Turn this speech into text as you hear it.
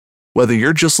Whether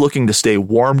you're just looking to stay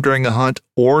warm during a hunt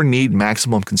or need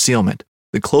maximum concealment,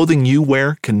 the clothing you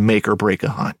wear can make or break a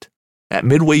hunt. At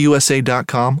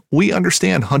MidwayUSA.com, we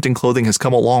understand hunting clothing has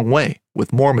come a long way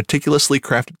with more meticulously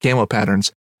crafted camo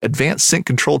patterns, advanced scent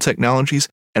control technologies,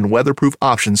 and weatherproof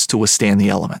options to withstand the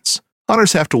elements.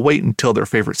 Hunters have to wait until their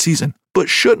favorite season, but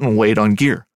shouldn't wait on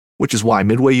gear, which is why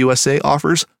Midway USA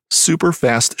offers super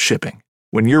fast shipping.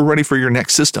 When you're ready for your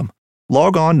next system,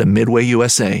 log on to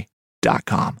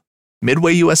MidwayUSA.com.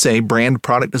 Midway USA brand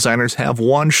product designers have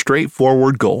one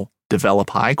straightforward goal: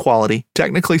 develop high-quality,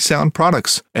 technically sound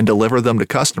products and deliver them to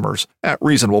customers at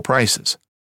reasonable prices.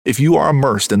 If you are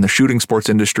immersed in the shooting sports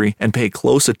industry and pay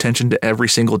close attention to every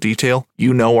single detail,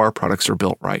 you know our products are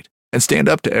built right and stand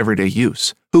up to everyday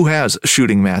use. Who has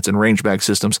shooting mats and range bag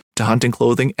systems to hunting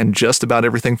clothing and just about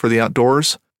everything for the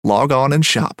outdoors? Log on and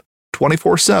shop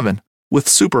 24/7 with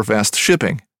super fast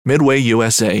shipping.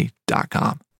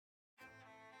 MidwayUSA.com.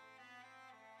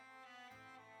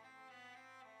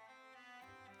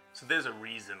 So there's a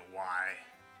reason why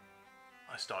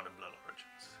I started Blood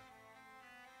Origins.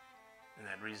 And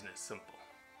that reason is simple.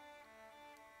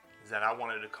 Is that I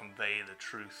wanted to convey the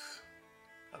truth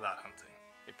about hunting.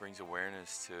 It brings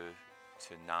awareness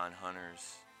to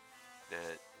non-hunters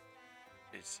that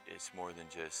it's more than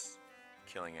just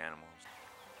killing animals.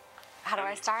 How do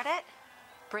I start it?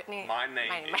 Brittany. My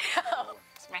name is...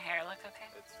 Does my hair look okay?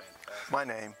 It's fantastic. My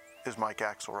name is Mike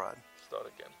Axelrod. Start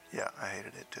again. Yeah, I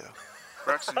hated it too.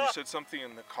 Braxton, you said something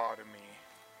in the car to me.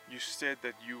 You said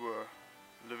that you were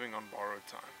living on borrowed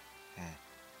time.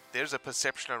 There's a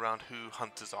perception around who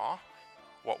hunters are,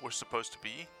 what we're supposed to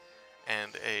be,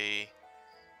 and a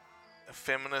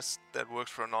feminist that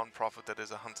works for a non-profit that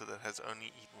is a hunter that has only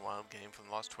eaten wild game for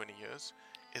the last 20 years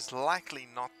is likely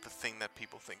not the thing that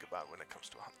people think about when it comes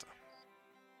to a hunter.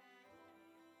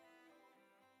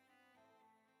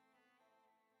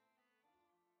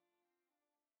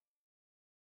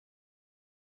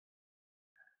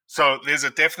 So there's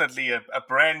definitely a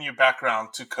brand new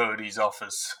background to Cody's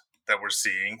office that we're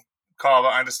seeing. Carver,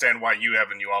 I understand why you have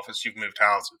a new office. You've moved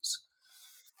houses.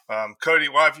 Cody,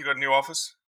 why have you got a new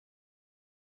office?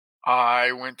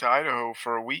 I went to Idaho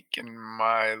for a week, and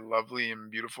my lovely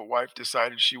and beautiful wife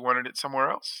decided she wanted it somewhere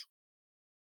else.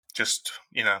 Just,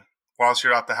 whilst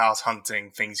you're at the house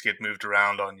hunting, things get moved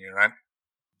around on you, right?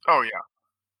 Oh, yeah.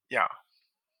 Yeah.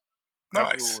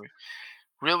 Nice. Absolutely.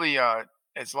 Really,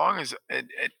 as long as I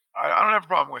don't have a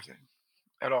problem with it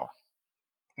at all.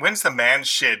 When's the man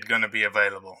shed going to be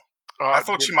available? I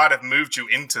thought she might have moved you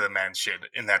into the man shed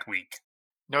in that week.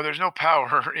 No, there's no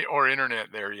power or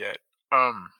internet there yet.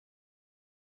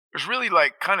 There's really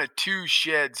kind of two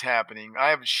sheds happening. I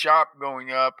have a shop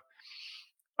going up,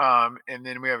 and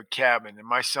then we have a cabin. And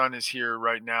my son is here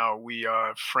right now. We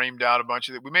framed out a bunch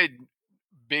of it. We made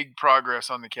big progress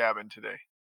on the cabin today.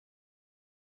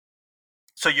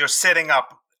 So you're setting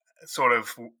up sort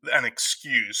of an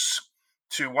excuse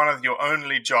to one of your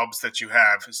only jobs that you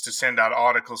have is to send out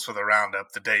articles for the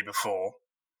Roundup the day before.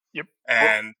 Yep.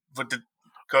 And go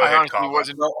I ahead, honestly Carver.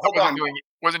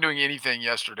 wasn't doing anything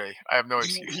yesterday. I have no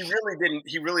excuse.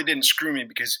 He really didn't screw me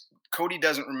because Cody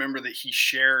doesn't remember that he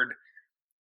shared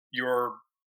your.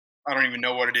 I don't even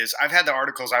know what it is. I've had the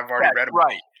articles. I've already read them.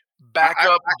 Right. Back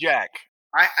up, Jack.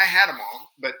 I had them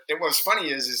all, but what's funny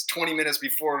is 20 minutes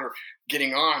before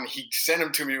getting on, he sent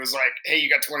them to me. It was like, hey, you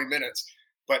got 20 minutes.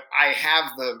 But I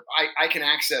have I can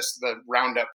access the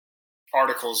Roundup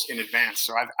articles in advance.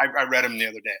 So I read them the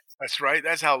other day. That's right.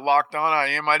 That's how locked on I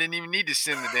am. I didn't even need to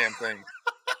send the damn thing.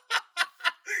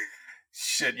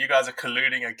 Shit, you guys are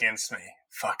colluding against me.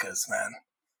 Fuckers, man.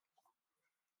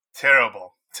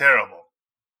 Terrible.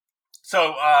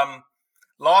 So,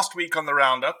 last week on the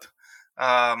Roundup,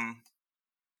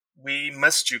 we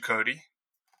missed you, Cody.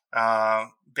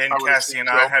 Ben Cassie and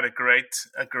I had a great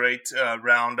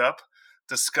roundup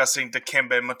discussing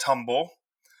Dikembe Mutombo,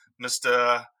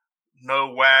 Mr.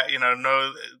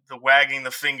 the wagging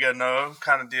the finger no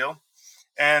kind of deal.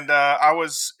 And I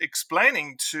was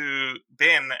explaining to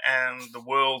Ben and the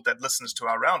world that listens to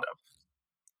our roundup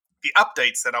the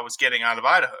updates that I was getting out of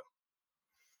Idaho.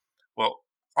 Well,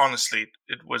 honestly,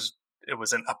 it was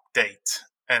an update,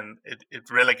 and it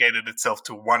relegated itself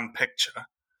to one picture.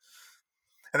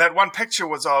 And that one picture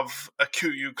was of a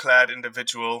KUIU-clad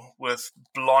individual with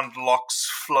blonde locks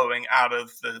flowing out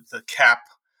of the cap.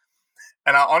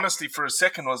 And I honestly, for a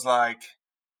second, was like,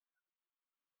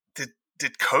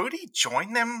 did Cody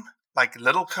join them? Like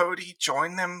little Cody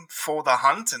join them for the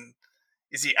hunt? And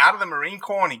is he out of the Marine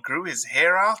Corps and he grew his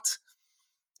hair out?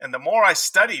 And the more I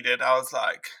studied it, I was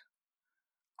like,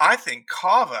 I think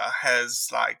Carver has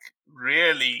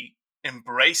really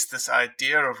embraced this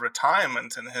idea of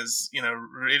retirement and has,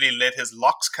 really let his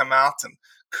locks come out and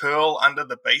curl under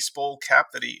the baseball cap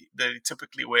that he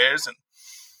typically wears. And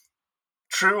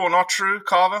true or not true,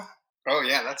 Carver? Oh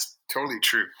yeah, that's totally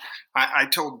true. I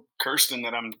told Kirsten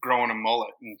that I'm growing a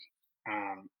mullet, and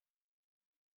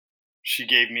she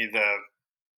gave me the,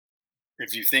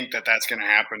 if you think that that's going to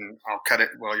happen, I'll cut it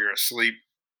while you're asleep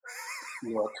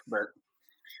look. But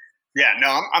yeah,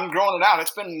 no, I'm growing it out.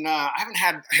 It's been I haven't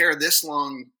had hair this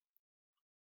long,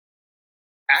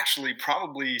 actually,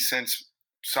 probably since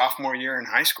sophomore year in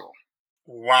high school.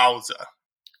 Wowza.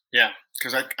 Yeah,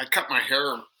 because I cut my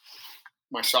hair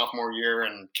my sophomore year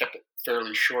and kept it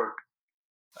fairly short.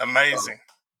 Amazing.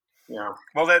 Yeah.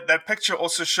 Well, that picture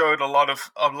also showed a lot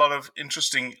of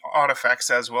interesting artifacts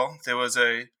as well. There was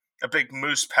a big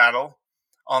moose paddle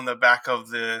on the back of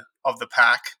the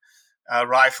pack, a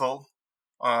rifle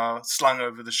slung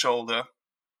over the shoulder,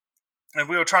 and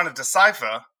we were trying to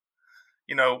decipher,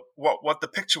 what the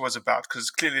picture was about, because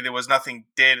clearly there was nothing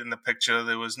dead in the picture.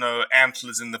 There was no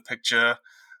antlers in the picture.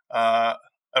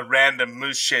 A random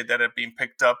moose shed that had been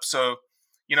picked up. So,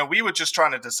 we were just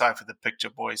trying to decipher the picture,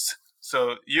 boys.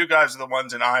 So you guys are the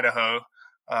ones in Idaho,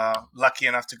 lucky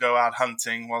enough to go out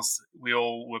hunting whilst we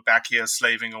all were back here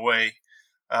slaving away.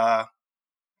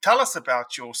 Tell us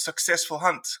about your successful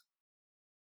hunt.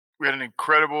 We had an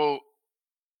incredible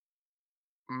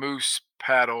moose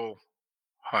paddle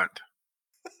hunt.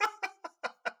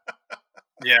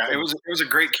 Yeah, it was a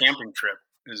great camping trip.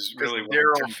 Is really what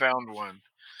Darrell found one.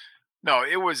 No,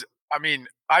 it was. I mean,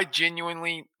 I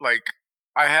genuinely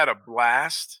I had a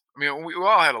blast. I mean, we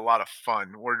all had a lot of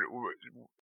fun.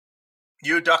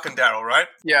 You, Duck, and Darrell, right?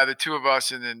 Yeah, the two of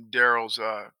us, and then Darrell's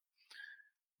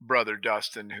brother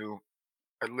Dustin, who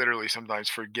I literally sometimes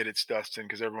forget it's Dustin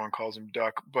because everyone calls him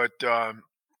Duck. But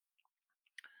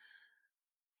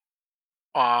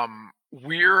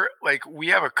we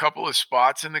have a couple of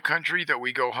spots in the country that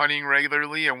we go hunting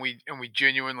regularly, and we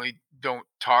genuinely don't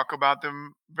talk about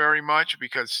them very much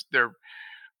because they're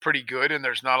pretty good and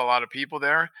there's not a lot of people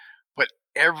there. But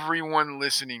everyone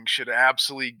listening should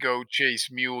absolutely go chase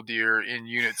mule deer in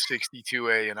Unit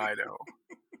 62A in Idaho.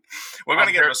 We're going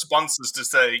to get responses to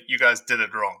say you guys did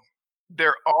it wrong.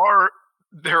 There are.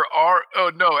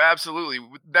 Oh no, absolutely.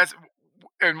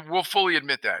 And we'll fully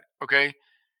admit that. Okay.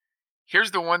 Here's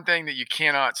the one thing that you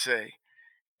cannot say,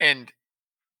 and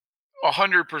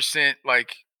 100%,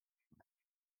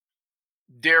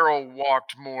 Darrell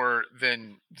walked more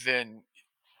than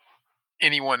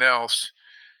anyone else.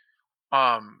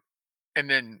 And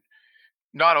then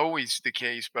not always the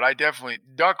case, but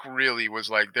Duck really was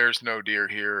like, there's no deer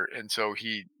here. And so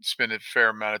he spent a fair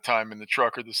amount of time in the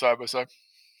truck or the side by side.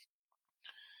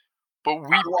 But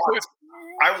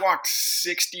I walked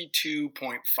 62.5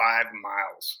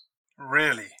 miles.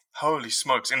 Really? Holy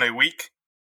smokes! In a week?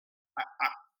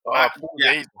 4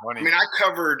 days of hunting. I mean, I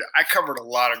covered a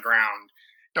lot of ground.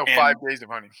 No, 5 days of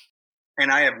hunting.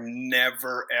 And I have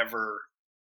never ever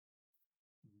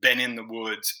been in the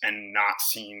woods and not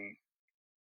seen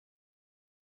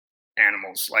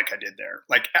animals like I did there.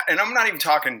 And I'm not even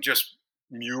talking just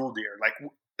mule deer.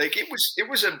 It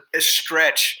was a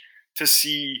stretch to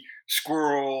see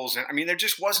squirrels, and I mean there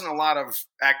just wasn't a lot of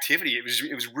activity. It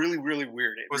was really, really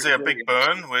weird. Was there a big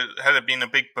burn? Had there been a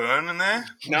big burn in there?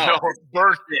 No,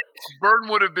 burn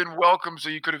would have been welcome, so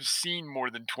you could have seen more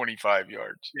than 25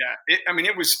 yards. Yeah,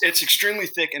 it's extremely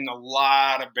thick and a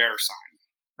lot of bear sign.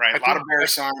 Right, a lot of bear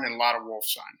sign and a lot of wolf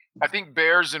sign. I think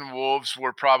bears and wolves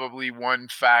were probably one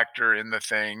factor in the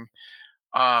thing.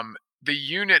 The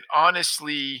unit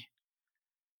honestly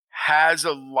has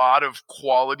a lot of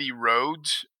quality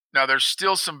roads. Now, there's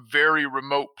still some very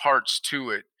remote parts to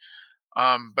it,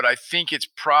 but I think it's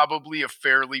probably a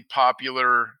fairly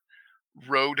popular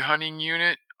road hunting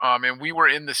unit. And we were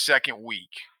in the second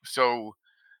week, so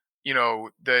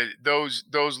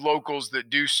those locals that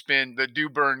do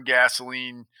burn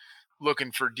gasoline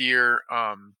looking for deer.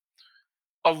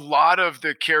 A lot of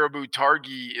the Caribou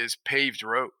Targhee is paved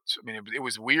roads. I mean, it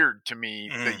was weird to me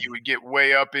that you would get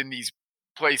way up in these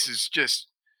places just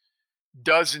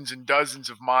dozens and dozens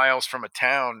of miles from a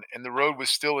town, and the road was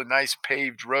still a nice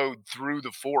paved road through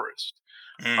the forest.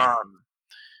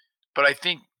 But I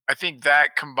think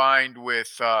that combined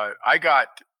with I got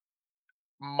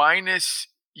minus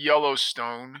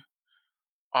Yellowstone.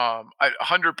 I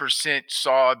 100%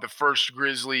 saw the first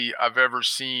grizzly I've ever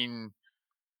seen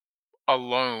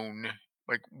alone.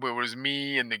 Like, it was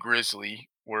me and the grizzly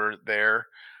were there.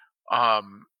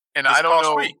 And I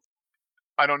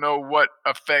don't know what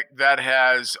effect that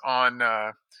has on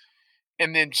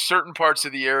and then certain parts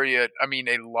of the area, I mean,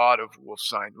 a lot of wolf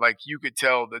sign. Like, you could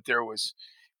tell that there was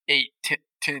 8,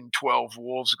 10, 12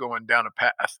 wolves going down a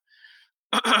path.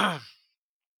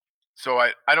 So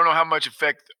I don't know how much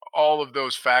effect all of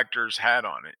those factors had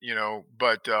on it,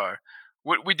 but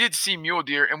we did see mule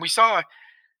deer, and we saw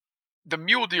the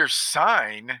mule deer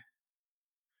sign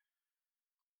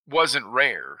wasn't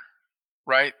rare,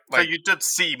 right? So Like, you did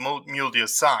see mule deer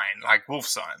sign, like wolf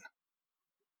sign.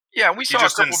 yeah, we You saw a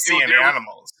just didn't couple see mule any deer.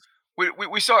 animals.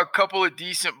 We saw a couple of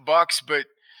decent bucks, but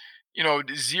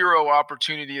zero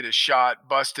opportunity at a shot.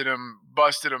 Busted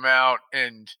them out,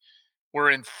 and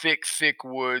we're in thick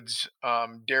woods.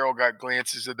 Darrell got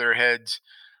glances of their heads,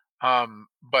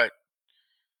 but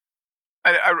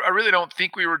I really don't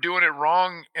think we were doing it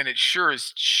wrong, and it sure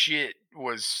as shit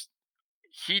was.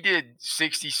 He did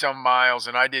 60 some miles,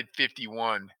 and I did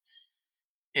 51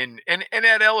 and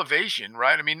at elevation,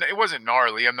 right? I mean, it wasn't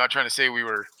gnarly. I'm not trying to say we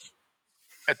were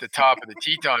at the top of the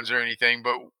Tetons or anything,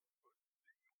 but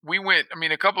we went. I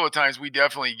mean, a couple of times we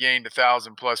definitely gained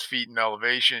 1,000+ feet in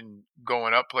elevation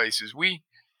going up places.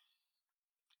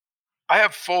 I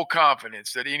have full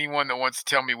confidence that anyone that wants to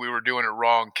tell me we were doing it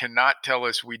wrong cannot tell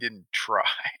us we didn't try.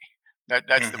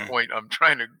 That's the point I'm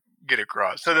trying to get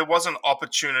across. So there wasn't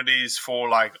opportunities for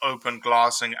like open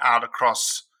glassing out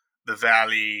across the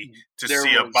valley to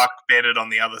see a buck bedded on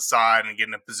the other side and get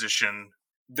in a position.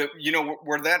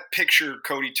 Where that picture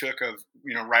Cody took of,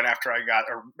 right after I got,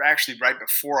 or actually right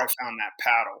before I found that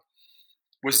paddle,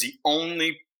 was the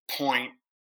only point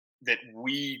that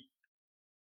we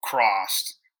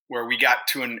crossed where we got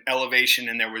to an elevation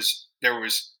and there was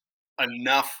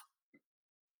enough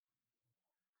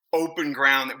open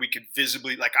ground that we could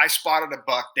visibly, like, I spotted a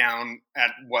buck down at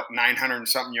 900 and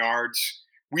something yards.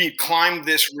 We had climbed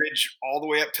this ridge all the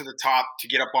way up to the top to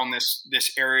get up on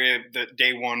this area. That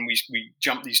day one, we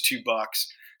jumped these 2 bucks.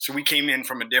 So we came in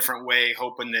from a different way,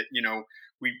 hoping that,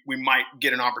 we might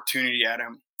get an opportunity at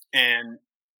him. And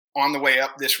on the way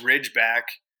up this ridge back,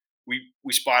 we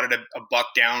spotted a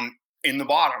buck down in the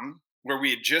bottom where we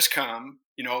had just come,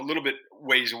 a little bit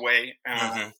ways away,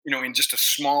 in just a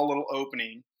small little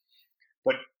opening.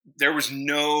 But there was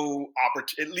no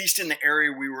opportunity, at least in the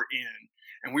area we were in.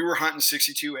 And we were hunting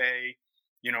 62A,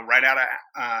 right out of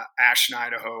Ashton,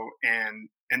 Idaho. And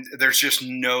there's just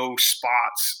no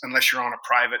spots unless you're on a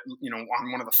private,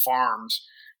 on one of the farms,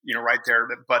 right there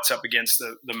that butts up against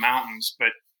the mountains.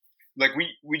 But like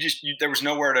there was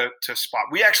nowhere to spot.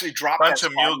 We actually dropped bunch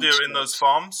of mule deer in those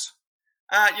farms.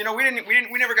 We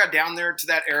never got down there to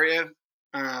that area,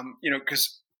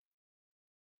 because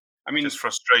I mean, just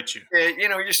frustrate you.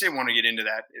 You just didn't want to get into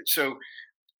that. So,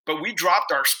 but we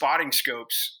dropped our spotting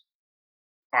scopes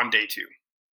on day 2.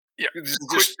 Yeah,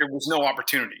 there was no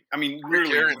opportunity. I mean,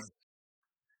 really,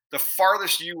 the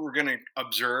farthest you were going to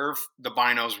observe, the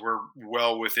binos were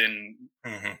well within,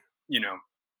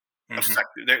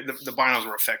 effective. The binos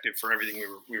were effective for everything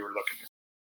we were looking at.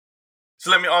 So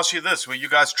let me ask you this: were you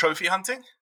guys trophy hunting?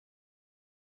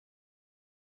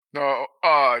 No,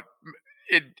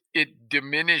 it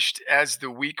diminished as the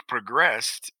week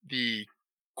progressed. The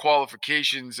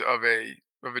qualifications of a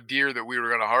deer that we were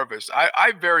going to harvest.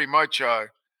 I very much.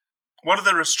 What are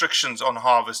the restrictions on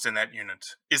harvest in that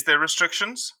unit? Is there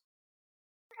restrictions?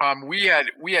 We had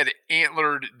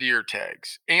antlered deer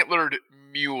tags, antlered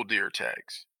mule deer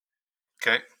tags.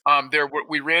 Okay.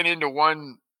 We ran into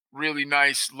one really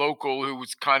nice local who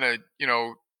was kind of, he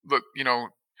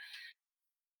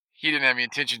didn't have any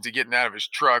intentions of getting out of his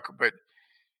truck, but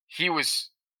he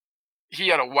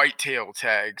had a whitetail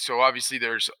tag. So obviously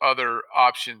there's other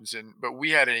options, but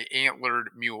we had an antlered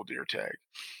mule deer tag.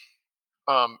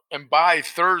 And by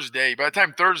the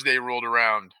time Thursday rolled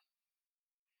around,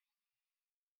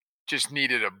 just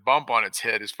needed a bump on its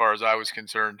head as far as I was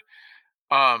concerned.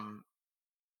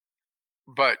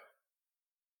 But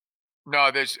no,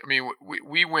 we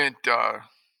went,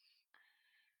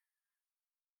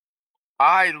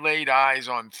 I laid eyes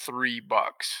on 3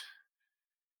 bucks,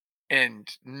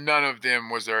 and none of them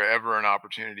was there ever an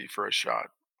opportunity for a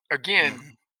shot.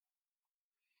 Again,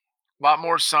 a lot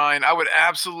more sign. I would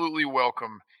absolutely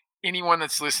welcome anyone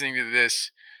that's listening to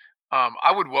this.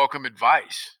 I would welcome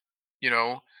advice.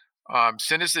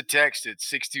 Send us a text at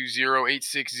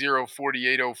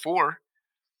 620-860-4804.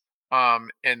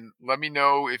 And let me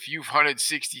know if you've hunted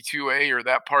 62A or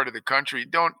that part of the country.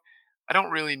 I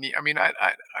don't really need. I mean, I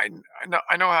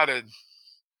know how to.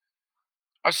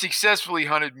 I've successfully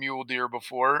hunted mule deer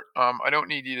before. I don't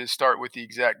need you to start with the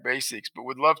exact basics, but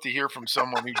would love to hear from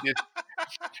someone who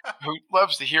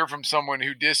loves to hear from someone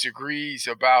who disagrees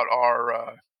about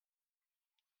our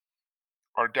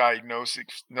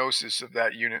diagnosis of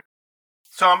that unit.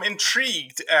 So I'm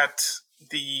intrigued at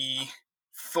the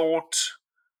thought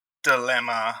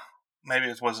dilemma maybe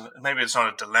it's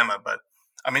not a dilemma, but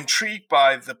I'm intrigued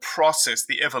by the process,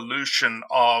 the evolution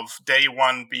of day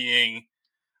one being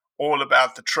all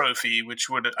about the trophy, which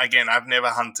would, again, I've never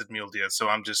hunted mule deer, so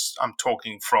I'm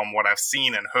talking from what I've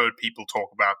seen and heard people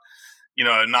talk about,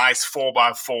 a nice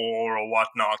 4x4 or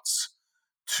whatnots,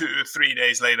 3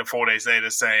 days later, 4 days later,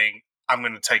 saying, I'm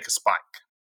going to take a spike.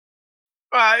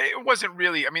 It wasn't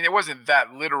really, it wasn't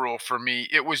that literal for me.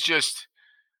 It was just,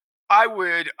 I'm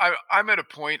at a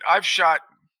point, I've shot,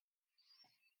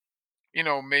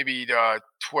 maybe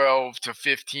 12 to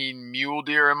 15 mule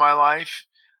deer in my life.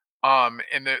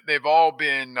 And they've all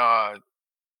been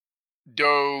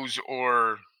does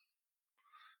or,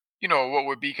 what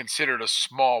would be considered a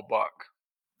small buck.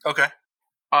 Okay.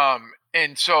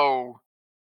 And so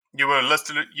you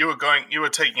were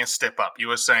taking a step up. You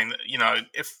were saying that,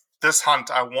 if this hunt,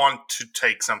 I want to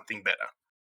take something better.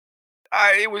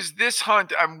 It was this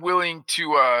hunt I'm willing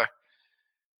to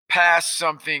pass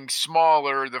something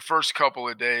smaller the first couple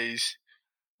of days.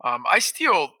 I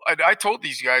told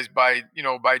these guys by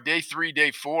day 3, day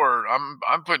 4,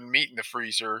 I'm putting meat in the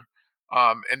freezer.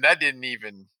 And that didn't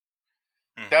even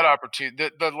that opportunity.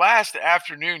 The last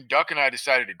afternoon, Duck and I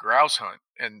decided to grouse hunt,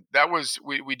 and that was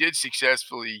we did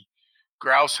successfully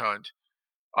grouse hunt.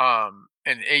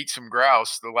 And ate some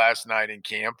grouse the last night in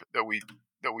camp that we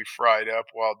fried up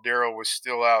while Darrell was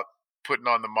still out putting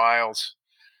on the miles,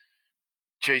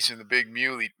 chasing the big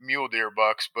mule deer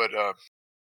bucks. But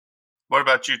what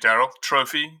about you, Darrell?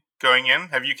 Trophy going in?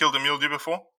 Have you killed a mule deer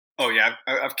before? Oh yeah,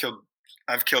 I've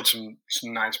killed some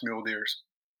nice mule deers,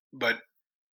 but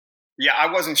yeah,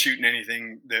 I wasn't shooting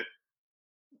anything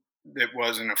that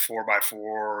wasn't a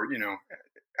 4x4.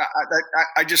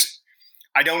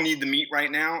 I don't need the meat right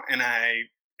now,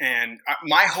 and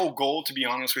my whole goal, to be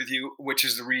honest with you, which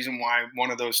is the reason why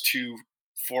one of those 2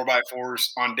 4x4s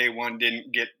on day one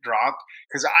didn't get dropped,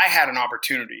 because I had an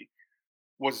opportunity.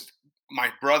 Was my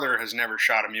brother has never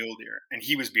shot a mule deer, and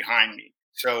he was behind me,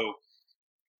 so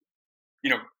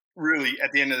really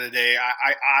at the end of the day,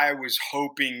 I was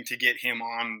hoping to get him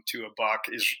on to a buck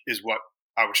is what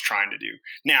I was trying to do.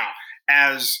 Now,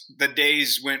 as the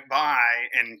days went by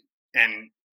and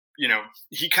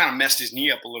he kind of messed his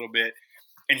knee up a little bit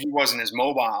and he wasn't as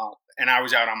mobile and I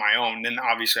was out on my own, then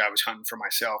obviously I was hunting for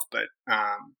myself. But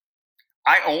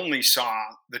I only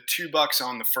saw the 2 bucks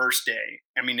on the first day.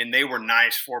 And they were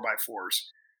nice 4x4s.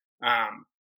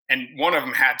 And one of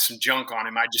them had some junk on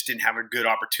him. I just didn't have a good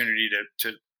opportunity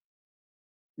to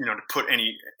put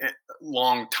any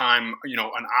long time,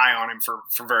 an eye on him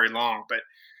for very long. But,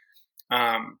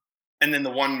 and then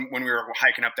the one when we were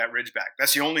hiking up that ridgeback,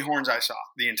 that's the only horns I saw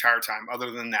the entire time,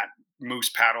 other than that moose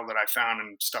paddle that I found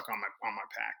and stuck on my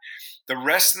pack. The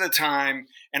rest of the time,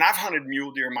 and I've hunted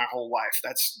mule deer my whole life.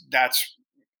 That's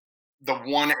the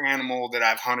one animal that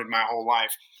I've hunted my whole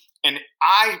life. And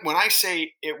when I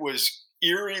say it was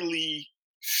eerily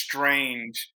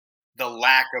strange, the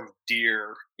lack of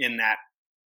deer in that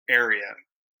area,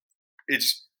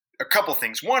 it's a couple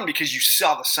things. One, because you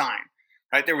saw the sign,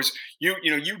 right? There was you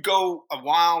go a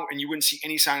while and you wouldn't see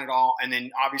any sign at all, and then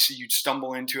obviously you'd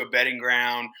stumble into a bedding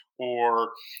ground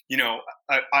or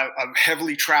a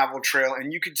heavily traveled trail,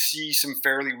 and you could see some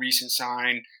fairly recent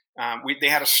sign. They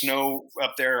had a snow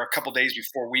up there a couple days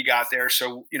before we got there,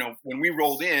 so when we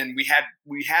rolled in, we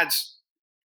had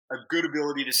a good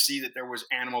ability to see that there was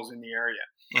animals in the area.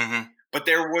 Mm-hmm. But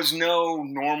there was no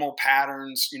normal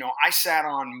patterns. I sat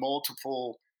on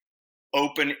multiple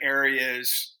open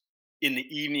areas in the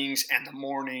evenings and the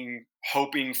morning,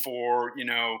 hoping for,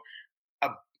 a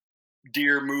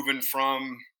deer moving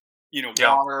from,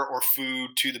 water or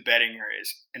food to the bedding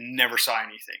areas, and never saw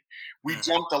anything. We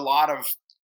jumped a lot of,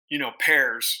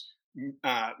 pairs,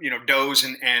 does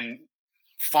and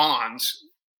fawns.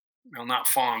 Well, not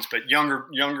fawns, but younger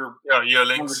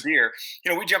deer.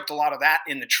 We jumped a lot of that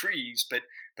in the trees, but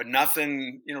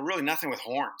nothing, really nothing with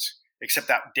horns except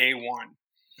that day one.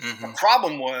 Mm-hmm. The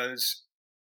problem was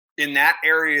in that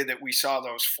area that we saw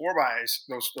those 2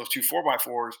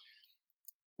 4x4s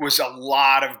was a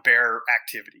lot of bear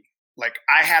activity. Like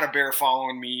I had a bear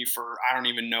following me for I don't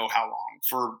even know how long,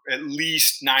 for at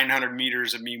least 900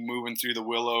 meters of me moving through the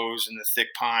willows and the thick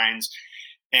pines.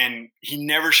 And he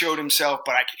never showed himself,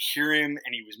 but I could hear him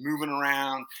and he was moving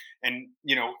around. And,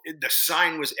 the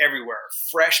sign was everywhere.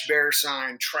 Fresh bear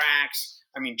sign, tracks.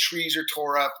 Trees are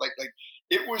tore up. Like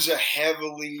it was a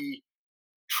heavily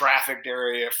trafficked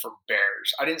area for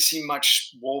bears. I didn't see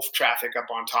much wolf traffic up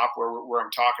on top where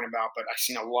I'm talking about, but I've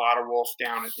seen a lot of wolf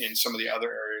down in some of the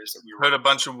other areas that we were. Heard a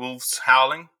bunch of wolves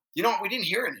howling? We didn't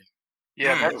hear any.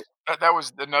 Yeah, that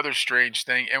was another strange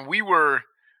thing. And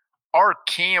our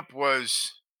camp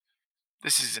was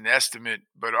this is an estimate,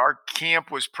 but our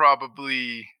camp was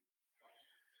probably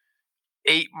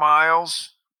 8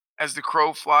 miles as the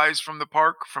crow flies from the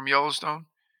park, from Yellowstone.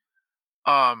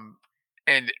 Um,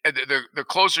 and the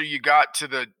closer you got to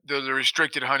the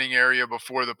restricted hunting area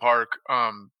before the park,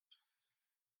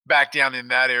 back down in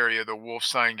that area, the wolf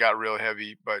sign got real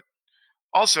heavy. But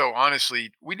also,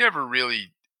 honestly, we never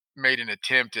really made an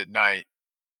attempt at night.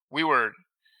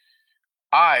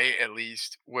 I at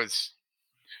least was.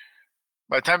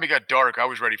 By the time it got dark, I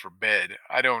was ready for bed.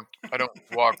 I don't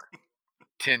walk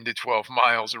 10 to 12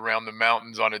 miles around the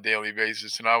mountains on a daily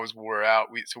basis, and I was wore out.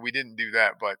 So we didn't do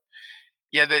that. But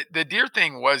yeah, the deer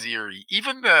thing was eerie.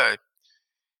 Even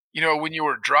when you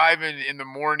were driving in the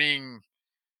morning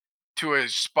to a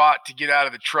spot to get out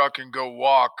of the truck and go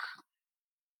walk,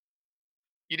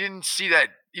 you didn't see that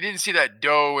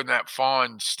doe and that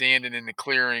fawn standing in the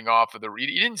clearing off of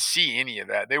you didn't see any of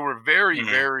that. They were very, Mm.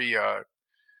 very,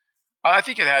 I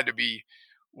think it had to be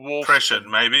wolf. Pressured,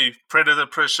 maybe. Predator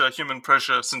pressure, human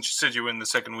pressure, since you said you were in the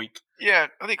second week. Yeah,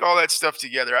 I think all that stuff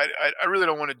together. I really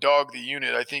don't want to dog the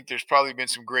unit. I think there's probably been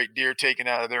some great deer taken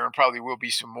out of there, and probably will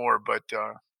be some more. But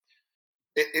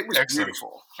It was Excellent.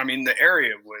 beautiful. I mean, the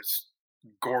area was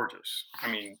gorgeous.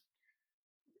 I mean,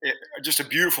 just a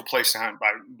beautiful place to hunt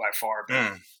by far. But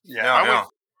Mm. yeah,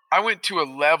 I went to a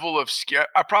level of scare.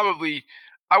 I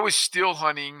was still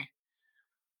hunting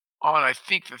on, I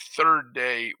think, the third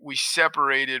day. We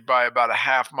separated by about a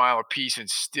half mile apiece and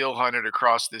still hunted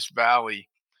across this valley.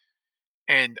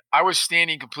 And I was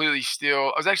standing completely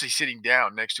still. I was actually sitting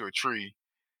down next to a tree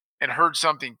and heard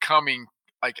something coming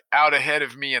like out ahead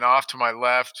of me and off to my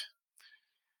left.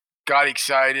 Got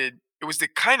excited. It was the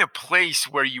kind of place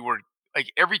where you were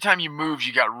like every time you moved,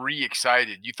 you got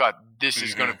re-excited. You thought this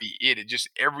is going to be it. It just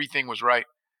everything was right.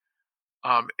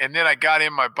 And then I got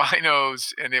in my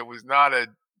binos, and it was not a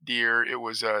deer. It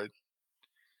was I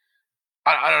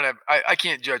don't have. I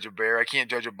can't judge a bear. I can't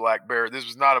judge a black bear. This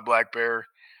was not a black bear.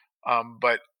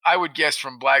 But I would guess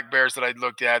from black bears that I'd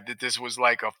looked at that this was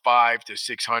like a 500 to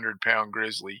 600 pound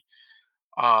grizzly.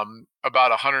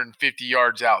 About 150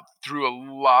 yards out through a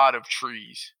lot of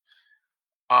trees.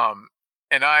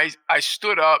 And I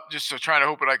stood up just so trying to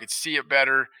hope that I could see it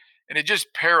better, and it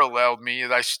just paralleled me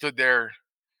as I stood there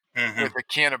with a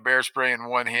can of bear spray in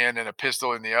one hand and a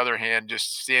pistol in the other hand,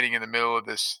 just standing in the middle of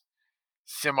this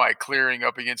semi clearing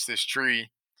up against this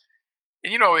tree.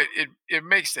 And it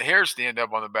makes the hair stand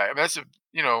up on the back. I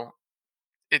mean,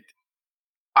 it.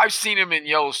 I've seen them in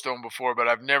Yellowstone before, but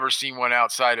I've never seen one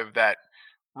outside of that.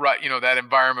 Right, that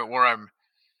environment where I'm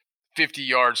 50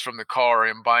 yards from the car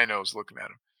in binos looking at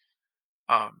them.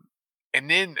 And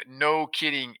then, no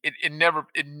kidding, it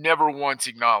never once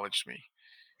acknowledged me.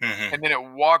 And then it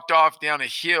walked off down a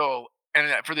hill,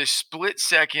 and for this split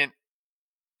second,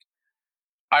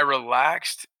 I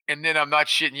relaxed, and then I'm not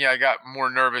shitting you, I got more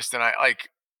nervous than I like.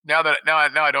 Now I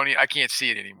don't, I can't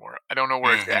see it anymore. I don't know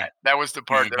where it's at. That was the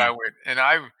part that I went, and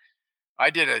I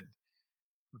did a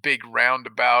big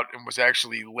roundabout and was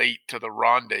actually late to the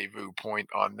rendezvous point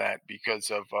on that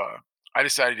because of I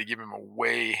decided to give him a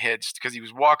way head because he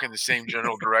was walking the same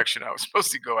general direction I was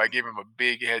supposed to go. I gave him a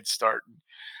big head start and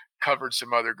covered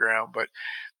some other ground, but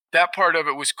that part of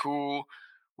it was cool.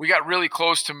 We got really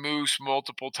close to moose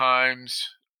multiple times.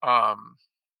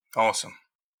 Awesome.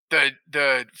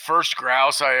 The first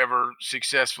grouse I ever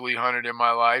successfully hunted in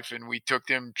my life, and we took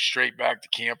them straight back to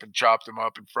camp and chopped them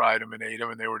up and fried them and ate them,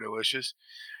 and they were delicious.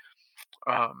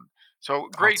 So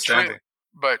great trip,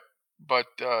 but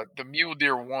the mule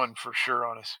deer won for sure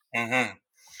on us.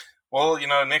 Well,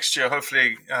 next year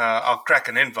hopefully I'll crack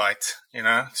an invite,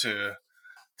 to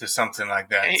something like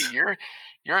that. Hey, you're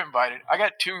invited. I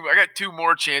got two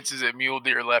more chances at mule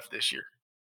deer left this year.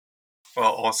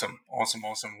 Well, awesome.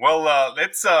 Well,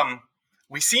 let's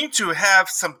we seem to have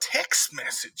some text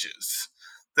messages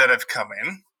that have come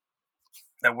in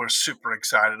that we're super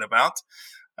excited about.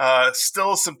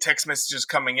 Still some text messages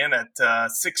coming in at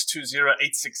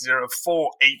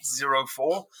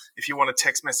 620-860-4804. If you want to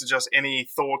text message us any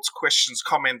thoughts, questions,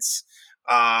 comments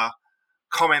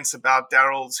about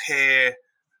Darrell's hair,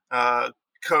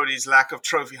 Cody's lack of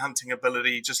trophy hunting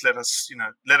ability, just let us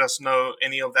know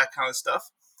any of that kind of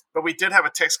stuff. But we did have a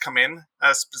text come in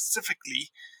specifically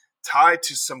tied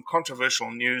to some controversial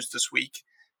news this week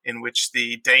in which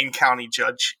the Dane County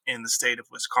judge in the state of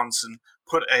Wisconsin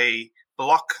put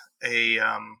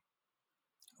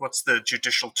what's the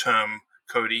judicial term,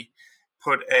 Cody?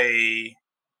 Put an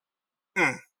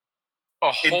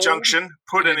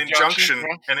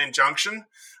injunction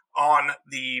on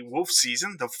the wolf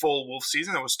season, the fall wolf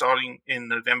season that was starting in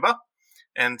November.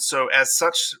 And so as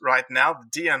such, right now, the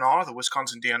DNR, the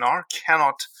Wisconsin DNR,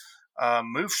 cannot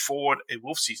move forward a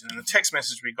wolf season. And the text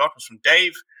message we got was from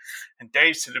Dave, and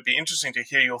Dave said it'd be interesting to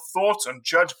hear your thoughts on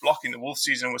Judge blocking the wolf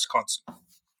season in Wisconsin.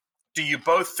 Do you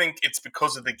both think it's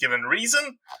because of the given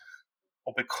reason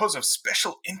or because of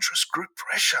special interest group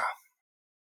pressure?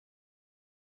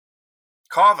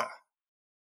 Carver.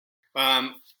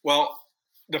 Well,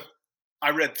 I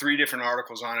read 3 different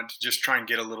articles on it to just try and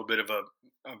get a little bit of a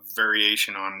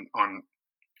variation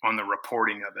on the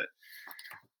reporting of it.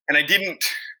 And I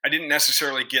didn't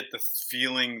necessarily get the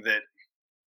feeling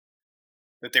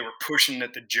that they were pushing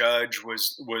that the judge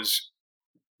was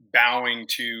bowing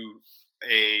to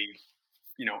a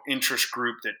interest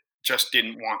group that just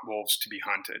didn't want wolves to be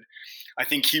hunted. I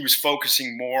think he was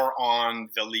focusing more on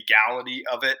the legality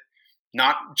of it,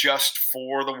 not just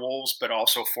for the wolves, but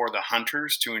also for the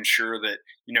hunters, to ensure that,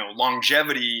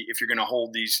 longevity, if you're going to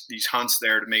hold these hunts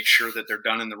there, to make sure that they're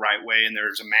done in the right way and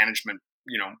there's a management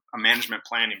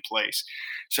plan in place.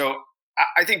 So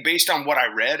I think, based on what I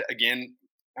read, again,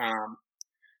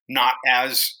 not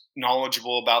as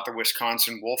knowledgeable about the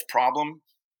Wisconsin wolf problem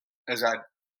as I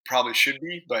probably should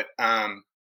be, but I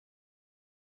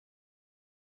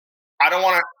don't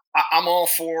want to. I'm all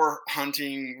for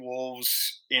hunting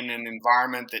wolves in an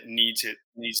environment that needs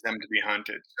them to be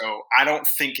hunted. So I don't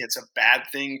think it's a bad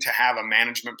thing to have a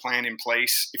management plan in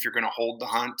place if you're going to hold the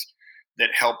hunt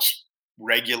that helps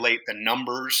regulate the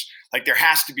numbers. Like, there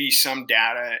has to be some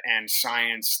data and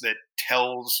science that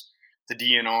tells the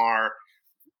DNR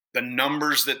the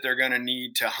numbers that they're going to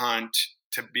need to hunt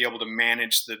to be able to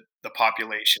manage the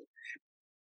population.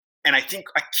 And I think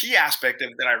a key aspect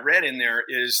of that I read in there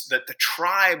is that the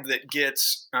tribe that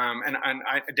gets, and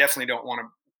I definitely don't want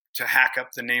to hack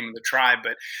up the name of the tribe,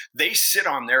 but they sit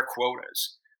on their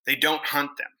quotas. They don't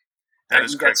hunt them. That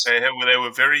is correct. They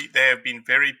have been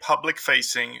very public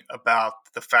facing about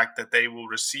the fact that they will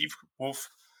receive wolf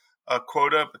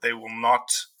quota, but they will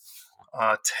not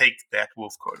take that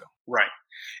wolf quota. Right.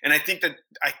 And I think that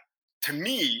to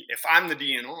me, if I'm the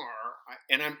DNR,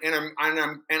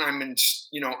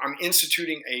 I'm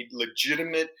instituting a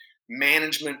legitimate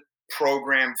management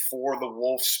program for the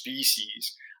wolf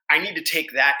species, I need to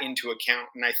take that into account.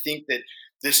 And I think that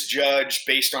this judge,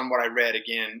 based on what I read,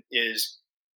 again,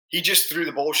 he just threw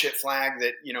the bullshit flag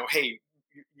that, hey,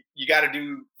 you got to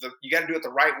do it the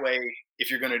right way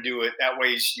if you're going to do it. That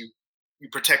way you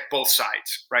protect both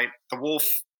sides, right? The wolf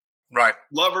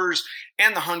lovers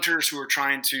and the hunters who are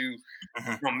trying to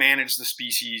manage the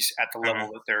species at the level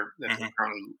that they're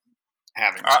currently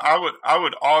having. I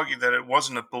would argue that it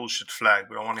wasn't a bullshit flag,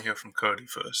 but I want to hear from Cody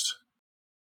first.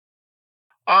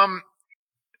 As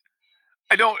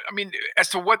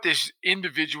to what this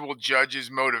individual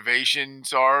judge's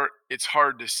motivations are, it's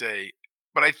hard to say.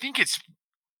 But I think it's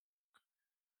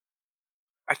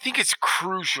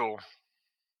crucial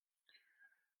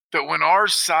that when our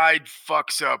side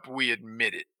fucks up, we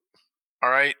admit it. All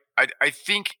right? I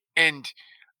think, and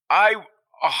I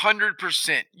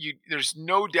 100%, there's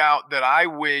no doubt that I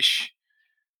wish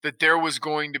that there was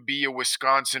going to be a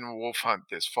Wisconsin wolf hunt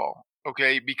this fall.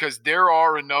 Okay, because there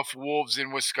are enough wolves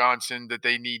in Wisconsin that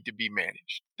they need to be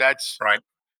managed. That's right.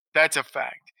 That's a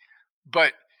fact.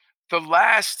 But the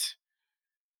last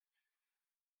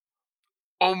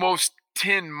almost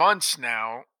 10 months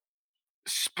now,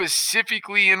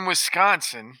 specifically in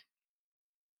Wisconsin,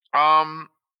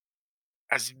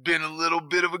 has been a little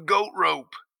bit of a goat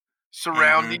rope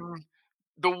surrounding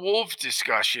the wolf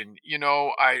discussion.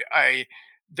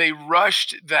 They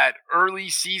rushed that early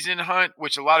season hunt,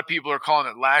 which a lot of people are calling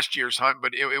it last year's hunt,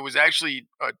 but it was actually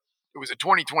a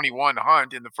 2021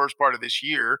 hunt in the first part of this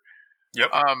year. Yep.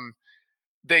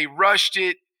 They rushed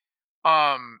it.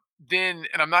 And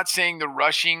I'm not saying the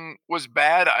rushing was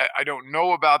bad. I don't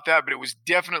know about that, but it was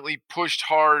definitely pushed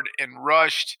hard and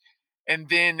rushed. And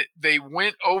then they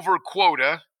went over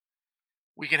quota.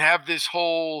 We can have this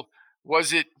whole,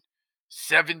 was it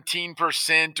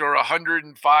 17% or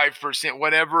 105%,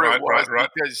 whatever it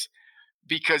was,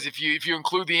 because if you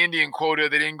include the Indian quota,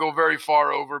 they didn't go very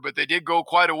far over, but they did go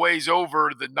quite a ways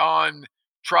over the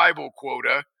non-tribal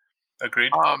quota.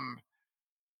 Agreed.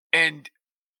 And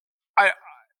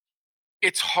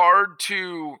it's hard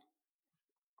to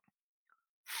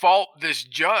fault this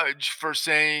judge for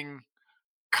saying,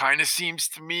 kind of seems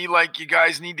to me like you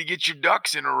guys need to get your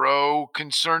ducks in a row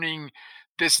concerning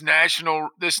this natural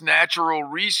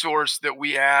resource that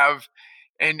we have,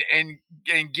 and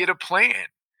get a plan.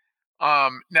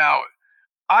 Now,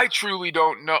 I truly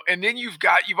don't know. And then you've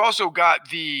also got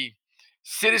the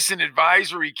Citizen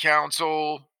Advisory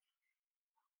Council.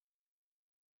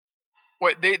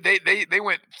 What they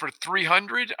went for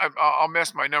 300? I'll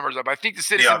mess my numbers up. I think the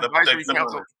Citizen Advisory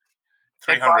Council.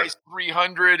 and 300. buys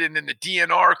 300, and then the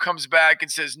DNR comes back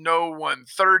and says no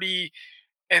 130,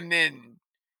 and then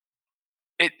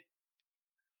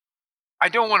I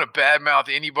don't want to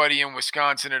badmouth anybody in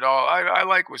Wisconsin at all. I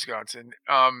like Wisconsin,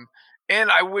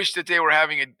 and I wish that they were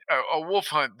having a wolf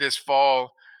hunt this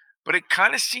fall. But it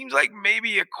kind of seems like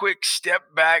maybe a quick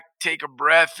step back, take a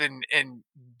breath, and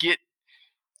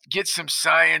get some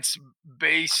science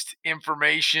based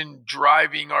information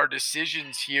driving our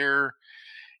decisions here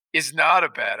is not a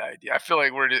bad idea. I feel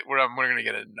like we're going to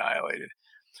get annihilated.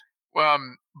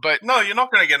 But No, you're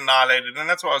not going to get annihilated, and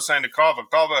that's what I was saying to Carver.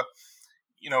 Carver,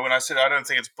 when I said I don't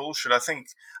think it's bullshit, I think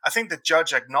the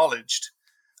judge acknowledged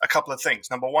a couple of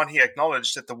things. Number one, he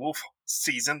acknowledged that the wolf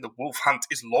hunt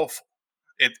is lawful.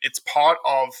 It's part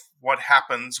of what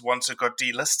happens once it got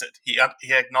delisted. He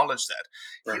acknowledged that.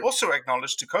 Right. He also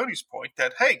acknowledged, to Cody's point,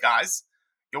 that, hey, guys,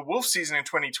 your wolf season in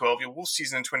 2012, your wolf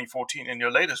season in 2014, and your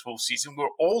latest wolf season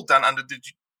were all done under the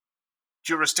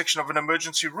jurisdiction of an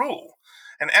emergency rule.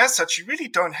 And as such, you really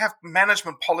don't have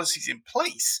management policies in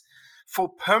place for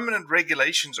permanent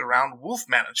regulations around wolf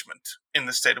management in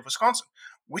the state of Wisconsin,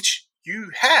 which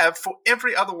you have for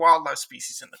every other wildlife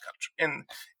species in the country,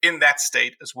 in that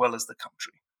state as well as the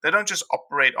country. They don't just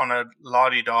operate on a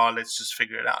la-di-da, let's just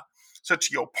figure it out. So to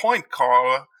your point,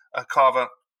 Carver,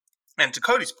 and to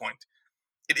Cody's point,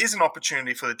 it is an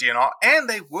opportunity for the DNR, and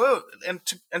they were,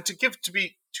 to give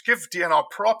DNR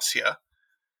props here,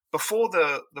 before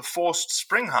the forced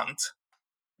spring hunt,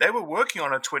 they were working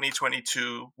on a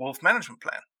 2022 wolf management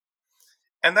plan.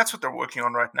 And that's what they're working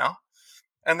on right now.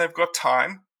 And they've got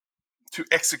time to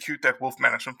execute that wolf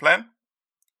management plan.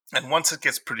 And once it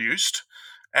gets produced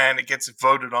and it gets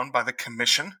voted on by the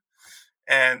commission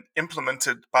and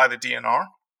implemented by the DNR,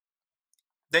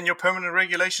 then your permanent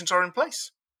regulations are in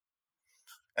place.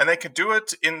 And they can do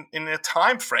it in a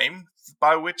time frame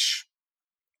by which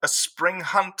a spring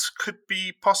hunt could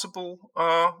be possible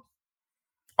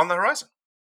on the horizon.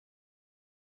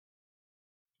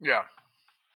 Yeah.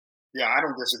 Yeah, I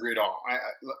don't disagree at all.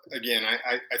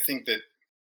 I think that,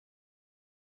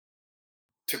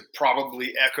 to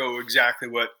probably echo exactly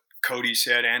what Cody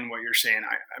said and what you're saying,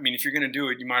 I mean, if you're going to do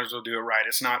it, you might as well do it right.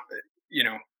 It's not,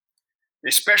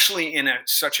 especially in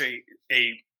such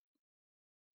a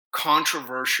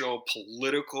controversial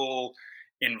political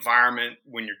environment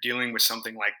when you're dealing with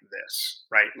something like this,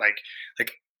 right? Like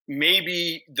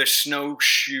maybe the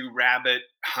snowshoe rabbit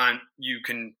hunt, you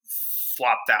can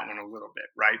flop that one a little bit,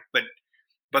 right?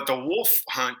 But the wolf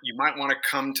hunt, you might want to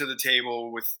come to the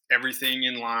table with everything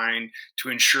in line to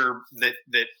ensure that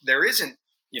there isn't,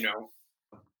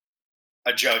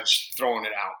 a judge throwing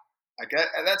it out. Like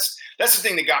that's the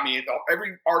thing that got me.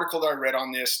 Every article that I read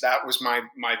on this, that was my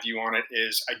view on it.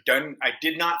 Is I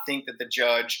did not think that the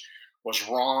judge was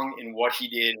wrong in what he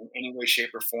did in any way,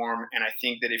 shape, or form. And I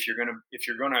think that if you're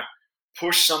gonna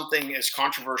push something as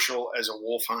controversial as a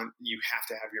wolf hunt, you have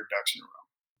to have your ducks in a row.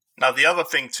 Now, the other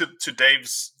thing to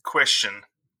Dave's question,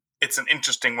 it's an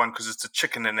interesting one because it's a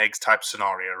chicken and eggs type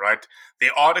scenario, right? The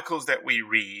articles that we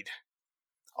read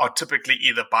are typically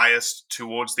either biased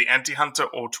towards the anti-hunter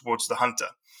or towards the hunter.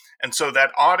 And so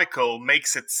that article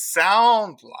makes it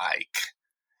sound like,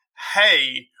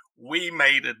 hey, we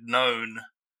made it known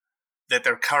that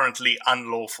they're currently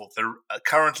unlawful. They're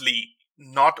currently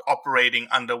not operating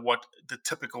under what the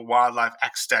typical Wildlife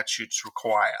Act statutes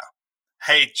require.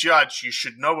 Hey, judge, you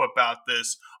should know about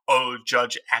this. Oh,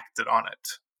 judge acted on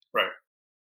it. Right.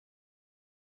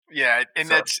 Yeah, and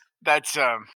so, that's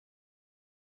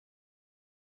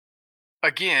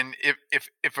again,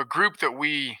 if a group that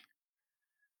we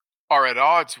are at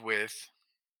odds with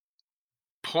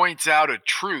points out a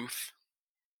truth,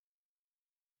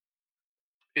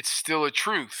 it's still a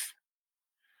truth.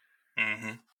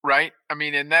 Mm-hmm. Right? I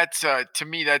mean, and that's to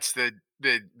me, that's the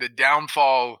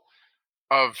downfall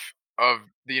of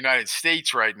the United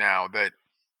States right now, that,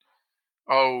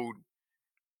 oh,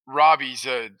 Robbie's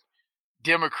a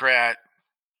Democrat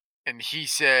and he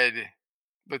said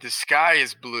that the sky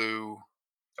is blue.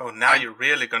 Oh, now you're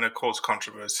really going to cause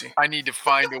controversy. I need to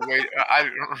find a way.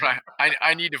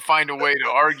 I need to find a way to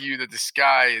argue that the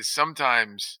sky is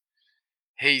sometimes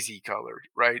hazy colored,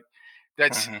 right?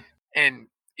 That's and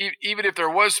even if there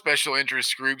was special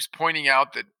interest groups pointing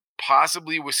out that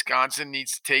possibly Wisconsin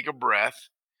needs to take a breath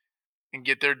and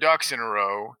get their ducks in a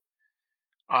row,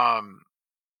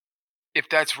 if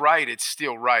that's right, it's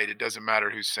still right. It doesn't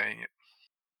matter who's saying it.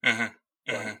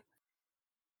 Mm-hmm. Mm-hmm.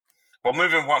 Well,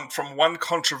 moving from one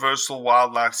controversial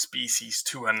wildlife species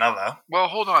to another. Well,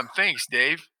 hold on. Thanks,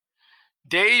 Dave.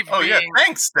 Yeah,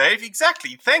 thanks, Dave.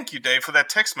 Exactly. Thank you, Dave, for that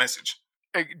text message.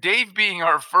 Dave being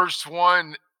our first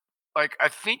one like, I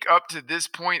think up to this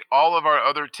point, all of our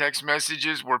other text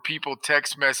messages were people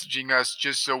text messaging us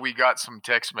just so we got some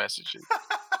text messages.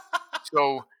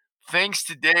 So thanks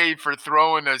to Dave for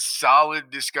throwing a solid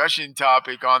discussion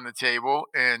topic on the table.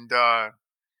 And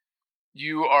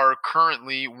you are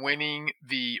currently winning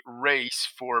the race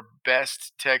for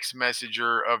best text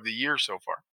messenger of the year so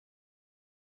far.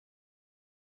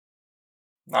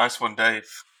 Nice one,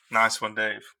 Dave. Nice one,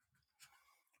 Dave.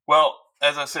 Well,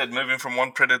 as I said, moving from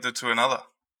one predator to another.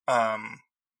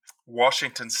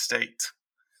 Washington State,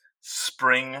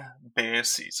 spring bear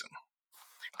season.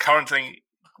 Currently,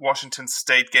 Washington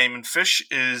State Game and Fish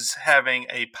is having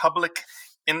a public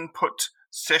input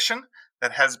session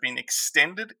that has been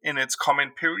extended in its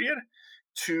comment period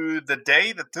to the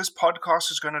day that this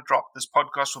podcast is going to drop. This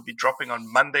podcast will be dropping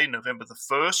on Monday, November the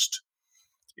 1st.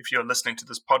 If you're listening to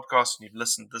this podcast and you've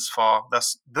listened this far,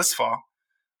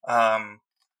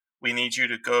 we need you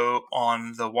to go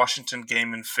on the Washington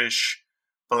Game and Fish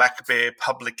Black Bear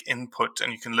public input,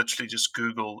 and you can literally just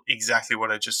Google exactly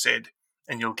what I just said,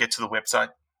 and you'll get to the website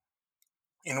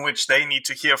in which they need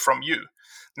to hear from you.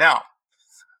 Now,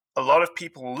 a lot of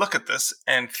people look at this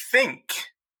and think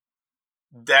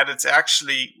that it's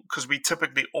actually, because we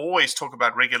typically always talk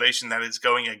about regulation that is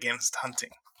going against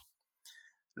hunting.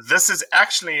 This is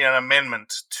actually an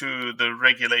amendment to the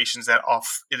regulations that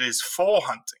it is for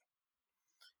hunting.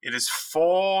 It is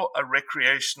for a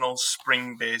recreational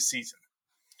spring bear season.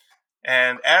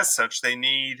 And as such, they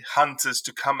need hunters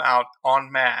to come out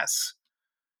en masse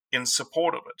in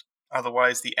support of it.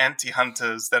 Otherwise, the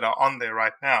anti-hunters that are on there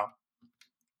right now,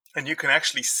 and you can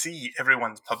actually see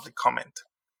everyone's public comment.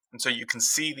 And so you can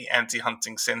see the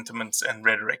anti-hunting sentiments and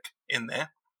rhetoric in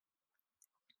there.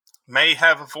 May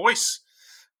have a voice,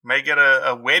 may get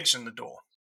a wedge in the door.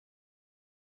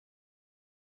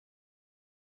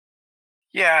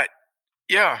 Yeah,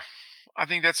 I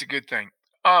think that's a good thing.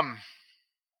 I'm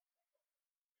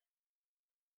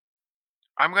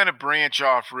going to branch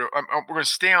off we're going to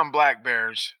stay on black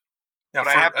bears. Yeah,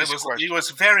 but I have this question. It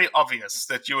was very obvious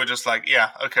that you were just like, yeah,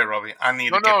 okay, Robbie, I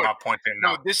need to get my point in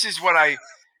now. No, this is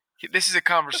a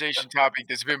conversation topic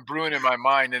that's been brewing in my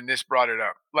mind, and this brought it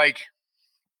up. Like,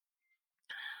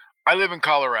 I live in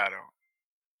Colorado.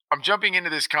 I'm jumping into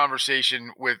this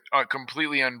conversation with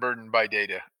completely unburdened by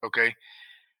data, okay?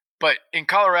 But in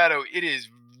Colorado, it is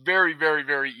very, very,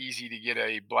 very easy to get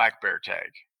a black bear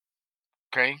tag,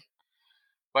 okay?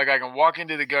 Like, I can walk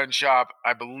into the gun shop,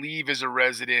 I believe as a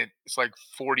resident, it's like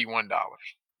 $41.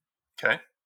 Okay.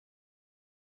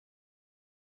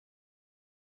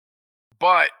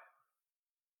 But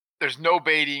there's no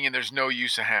baiting and there's no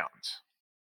use of hounds.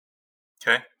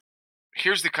 Okay.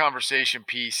 Here's the conversation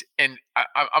piece, and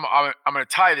I'm going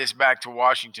to tie this back to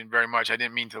Washington very much. I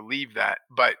didn't mean to leave that,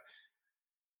 but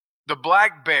the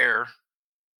black bear,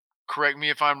 correct me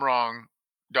if I'm wrong,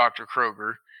 Dr.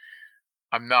 Kroger,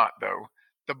 I'm not though.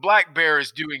 The black bear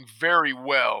is doing very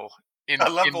well I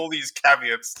love all these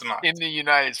caveats tonight. in the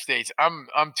United States. I'm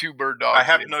too bird dog. I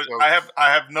have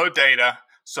no data,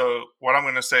 so what I'm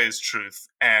going to say is truth.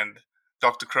 And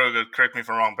Dr. Kroger, correct me if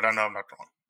I'm wrong, but I know I'm not wrong.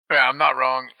 Yeah, I'm not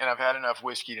wrong, and I've had enough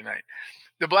whiskey tonight.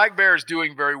 The black bear is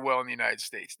doing very well in the United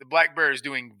States. The black bear is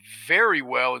doing very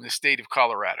well in the state of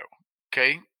Colorado.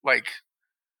 Okay, like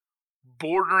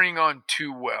bordering on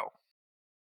too well.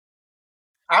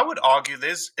 I would argue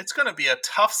it's going to be a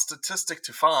tough statistic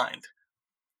to find.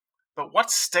 But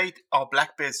what state are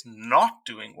black bears not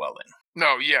doing well in?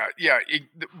 No, yeah.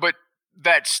 But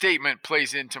that statement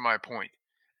plays into my point.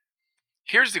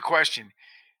 Here's the question.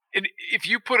 And if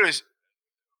you put us,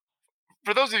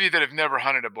 for those of you that have never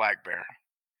hunted a black bear,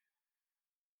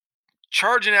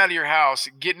 charging out of your house,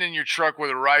 getting in your truck with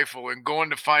a rifle and going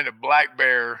to find a black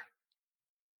bear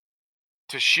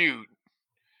to shoot,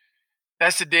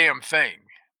 that's a damn thing.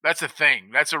 That's a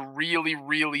thing. That's a really,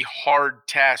 really hard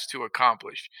task to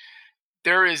accomplish.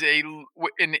 There is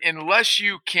unless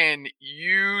you can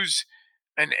use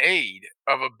an aid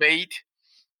of a bait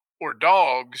or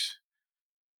dogs,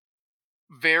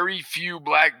 very few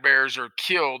black bears are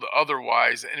killed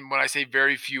otherwise. And when I say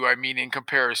very few, I mean in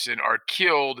comparison, are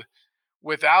killed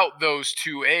without those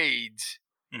two aids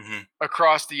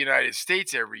across the United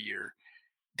States every year.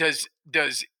 Does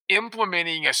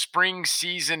implementing a spring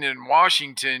season in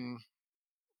Washington,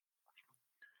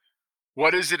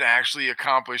 what does it actually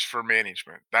accomplish for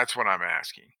management? That's what I'm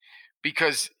asking,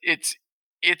 because it's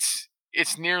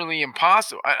nearly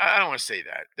impossible. I don't want to say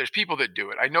that. There's people that do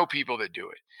it. I know people that do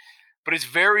it, but it's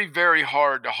very, very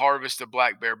hard to harvest a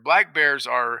black bear. Black bears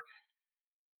are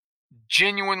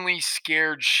genuinely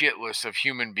scared shitless of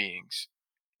human beings.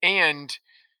 And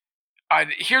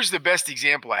here's the best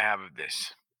example I have of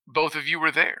this. Both of you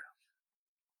were there.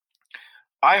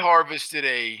 I harvested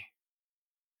a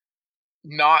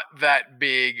not that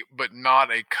big, but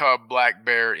not a cub black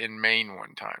bear in Maine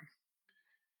one time.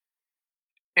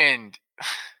 And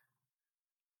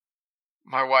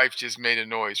my wife just made a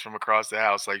noise from across the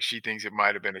house like she thinks it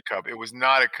might have been a cub. It was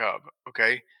not a cub,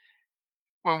 okay?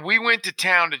 When we went to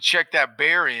town to check that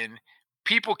bear in,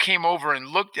 people came over and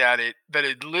looked at it that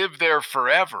had lived there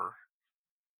forever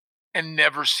and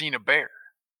never seen a bear,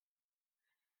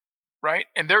 right?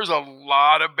 And there's a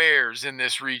lot of bears in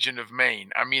this region of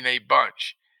Maine. I mean, a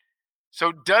bunch.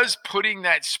 So does putting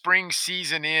that spring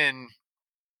season in,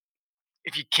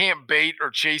 if you can't bait or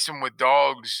chase them with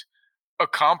dogs,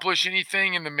 accomplish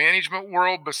anything in the management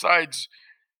world besides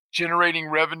generating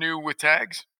revenue with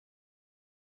tags?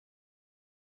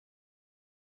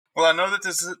 Well, I know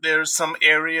that there's some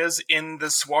areas in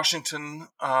this Washington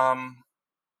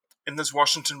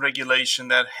regulation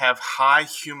that have high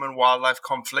human wildlife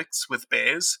conflicts with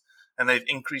bears, and they've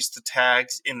increased the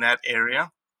tags in that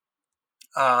area.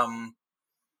 I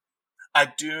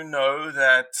do know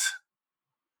that,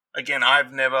 again,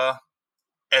 I've never,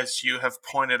 as you have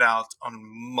pointed out on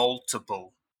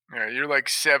multiple Yeah, you're like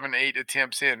 7, 8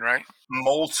 attempts in, right?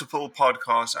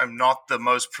 podcasts, I'm not the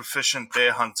most proficient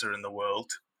bear hunter in the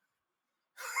world.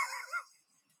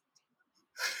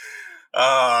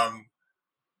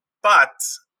 But,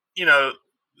 you know,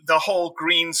 the whole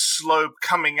green slope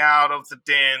coming out of the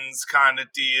dens kind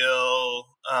of deal.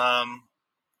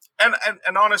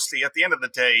 And honestly, at the end of the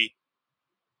day,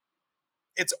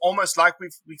 it's almost like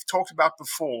we've talked about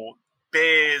before.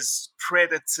 Bears,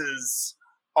 predators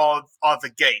are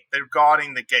the gate. They're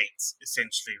guarding the gates,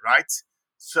 essentially, right?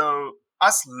 So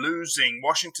us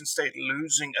Washington State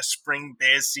losing a spring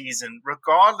bear season,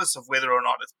 regardless of whether or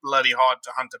not it's bloody hard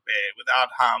to hunt a bear without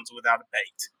hounds, without a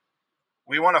bait.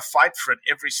 We want to fight for it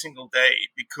every single day,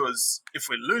 because if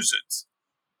we lose it,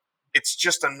 it's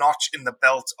just a notch in the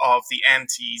belt of the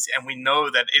Antes, and we know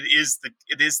that it is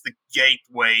the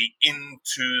gateway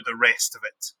into the rest of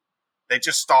it. They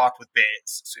just start with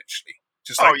bears, essentially,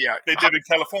 just like they did in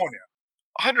California.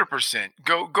 100%.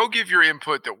 Go give your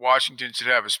input that Washington should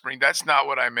have a spring. That's not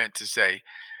what I meant to say.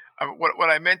 What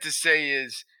I meant to say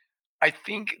is, I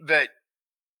think this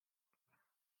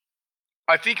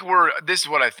is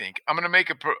what I think. I'm going to make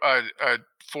a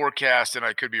forecast, and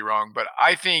I could be wrong, but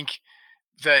I think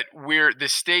that we're the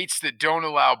states that don't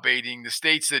allow baiting, the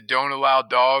states that don't allow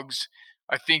dogs,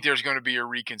 I think there's going to be a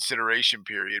reconsideration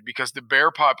period, because the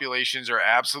bear populations are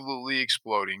absolutely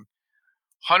exploding.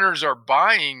 Hunters are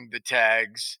buying the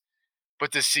tags,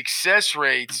 but the success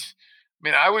rates, I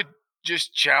mean, I would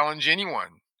just challenge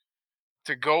anyone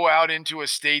to go out into a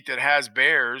state that has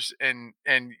bears and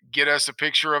get us a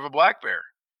picture of a black bear.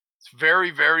 It's very,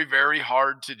 very, very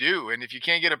hard to do. And if you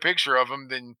can't get a picture of them,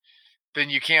 then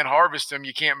you can't harvest them.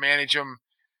 You can't manage them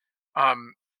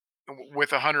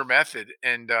with a hunter method.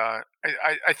 And I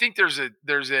think there's a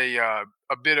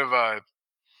bit of a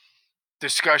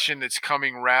discussion that's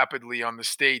coming rapidly on the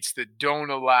states that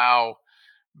don't allow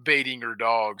baiting or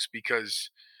dogs, because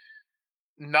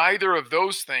neither of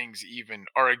those things even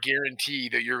are a guarantee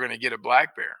that you're going to get a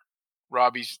black bear.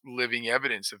 Robbie's living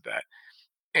evidence of that.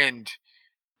 And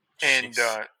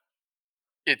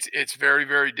it's very,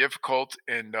 very difficult.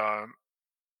 And I'm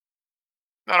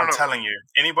telling you,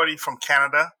 anybody from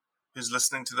Canada who's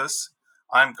listening to this,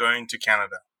 I'm going to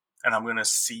Canada and I'm going to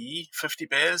see 50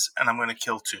 bears and I'm going to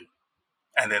kill 2.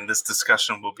 And then this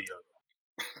discussion will be over.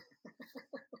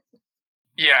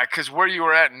 Yeah, because where you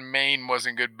were at in Maine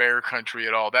wasn't good bear country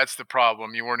at all. That's the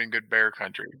problem. You weren't in good bear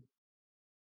country.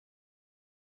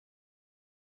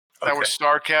 That was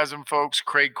sarcasm, folks.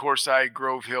 Craig Corsai,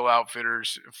 Grove Hill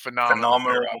Outfitters, phenomenal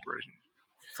bear operation.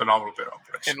 Phenomenal bear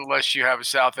operation. Unless you have a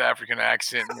South African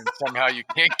accent and somehow you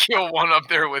can't kill one up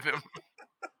there with him.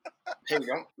 Hey,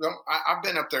 I've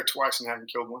been up there twice and haven't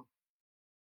killed one.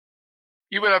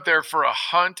 You went up there for a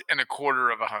hunt and a quarter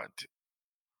of a hunt.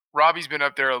 Robbie's been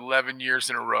up there 11 years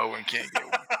in a row and can't get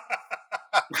one.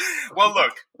 Well,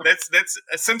 look, that's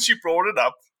since you brought it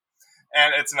up,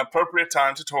 and it's an appropriate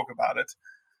time to talk about it.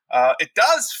 It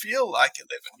does feel like 11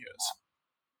 years.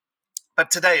 But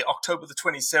today, October the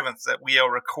 27th, that we are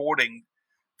recording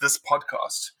this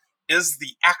podcast, is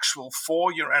the actual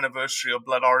 4-year anniversary of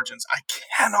Blood Origins. I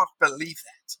cannot believe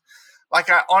that. Like,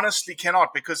 I honestly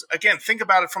cannot, because, again, think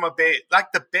about it from a bear.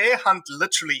 Like, the bear hunt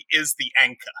literally is the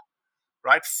anchor,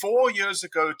 right? 4 years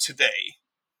ago today,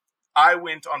 I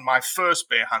went on my first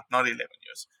bear hunt, not 11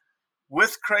 years,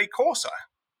 with Craig Corsai.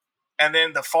 And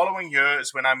then the following year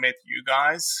is when I met you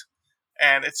guys.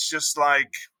 And it's just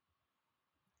like,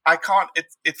 I can't,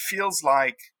 it feels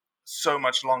like so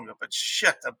much longer, but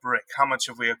shit a brick, how much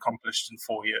have we accomplished in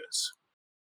 4 years?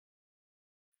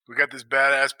 We got this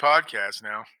badass podcast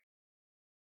now.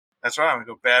 That's right. We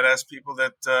got badass people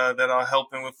that are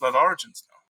helping with Blood Origins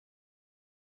now.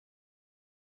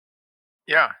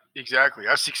 Yeah, exactly.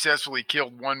 I've successfully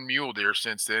killed one mule deer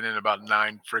since then in about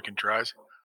 9 freaking tries.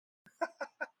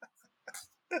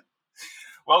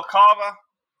 Well, Carver,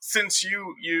 since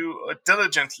you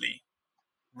diligently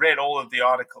read all of the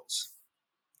articles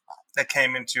that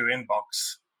came into your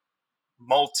inbox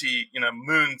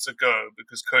moons ago,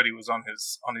 because Cody was on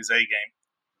his A game.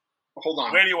 Hold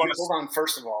on. Where do you want to Hold on.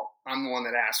 First of all, I'm the one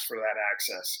that asked for that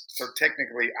access, so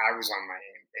technically I was on my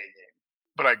A game.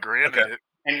 But I granted it.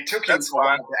 And it took him a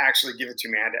while to actually give it to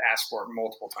me. I had to ask for it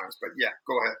multiple times. But yeah,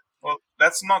 go ahead. Well,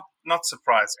 that's not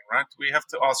surprising, right? We have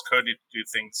to ask Cody to do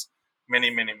things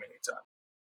many, many, many times.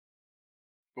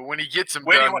 But when he gets them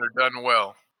done, they're done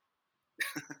well.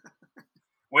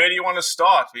 Where do you want to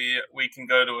start? We can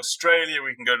go to Australia.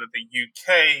 We can go to the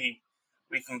UK.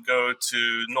 We can go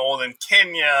to northern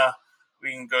Kenya.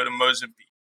 We can go to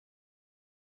Mozambique.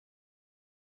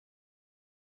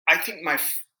 I think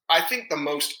the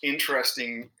most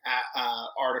interesting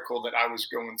article that I was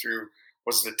going through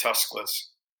was the tuskless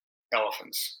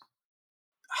elephants.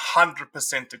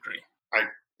 100% agree.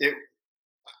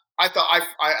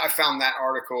 I found that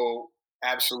article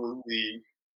absolutely,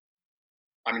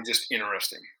 just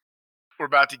interesting. We're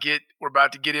about to get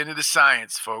into the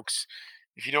science, folks.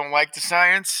 If you don't like the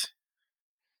science,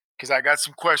 because I got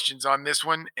some questions on this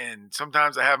one, and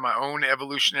sometimes I have my own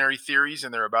evolutionary theories,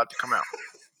 and they're about to come out.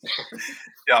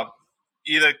 Yeah,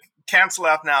 either cancel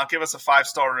out now, give us a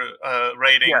 5-star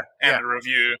rating and a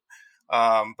review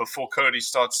before Cody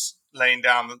starts laying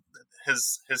down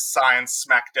his science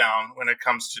smackdown when it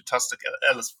comes to tusky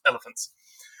elephants.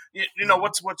 You know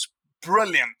what's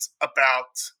brilliant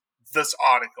about this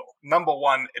article? Number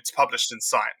one, it's published in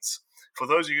Science. For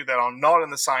those of you that are not in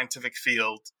the scientific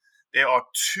field, there are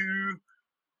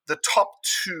the top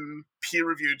 2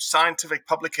 peer-reviewed scientific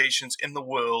publications in the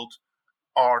world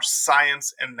are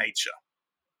Science and Nature.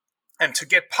 And to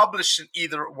get published in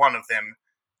either one of them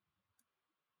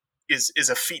is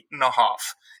a feat and a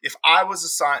half. If I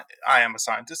was I am a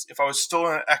scientist. If I was still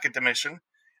an academician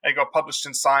and got published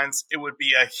in Science, it would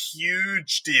be a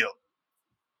huge deal.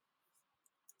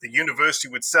 The university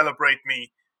would celebrate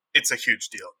me. It's a huge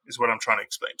deal, is what I'm trying to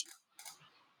explain to you.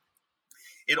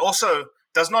 It also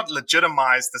does not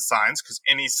legitimize the science, because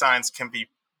any science can be,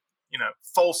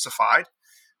 falsified,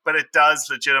 but it does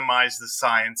legitimize the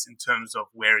science in terms of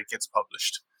where it gets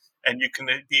published. And you can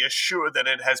be assured that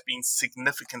it has been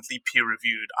significantly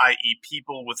peer-reviewed, i.e.,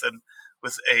 people with a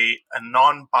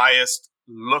non-biased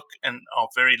look and are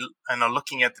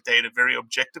looking at the data very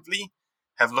objectively,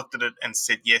 have looked at it and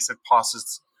said, yes, it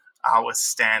passes our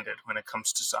standard when it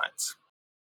comes to science.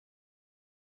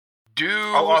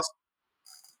 Go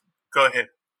ahead.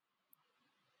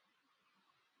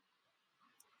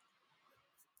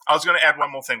 I was going to add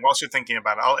one more thing. Whilst you're thinking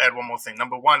about it, I'll add one more thing.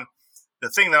 Number one, the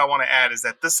thing that I want to add is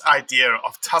that this idea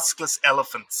of tuskless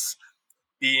elephants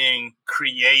being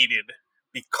created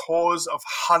because of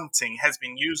hunting has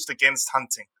been used against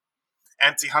hunting.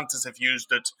 Anti-hunters have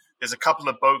used it. There's a couple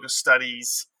of bogus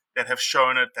studies that have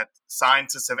shown it, that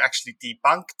scientists have actually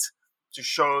debunked, to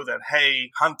show that, hey,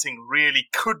 hunting really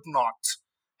could not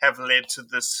have led to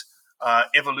this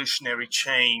evolutionary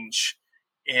change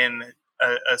in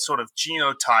a sort of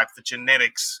genotype, the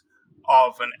genetics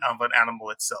of an animal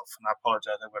itself. And I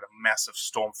apologize, I've got a massive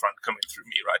storm front coming through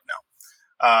me right now.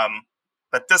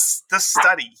 But this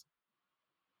study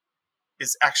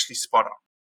is actually spot on.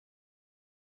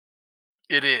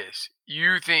 It is.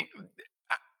 You think...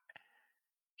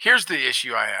 Here's the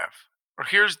issue I have.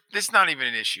 This is not even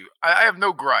an issue. I have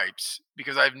no gripes,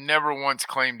 because I've never once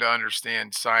claimed to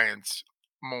understand science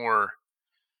more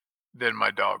than my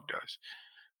dog does.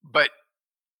 But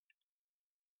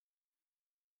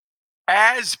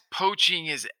as poaching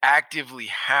is actively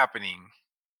happening,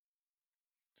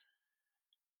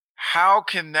 how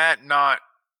can that not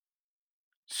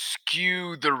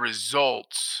skew the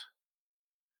results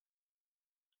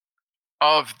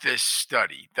of this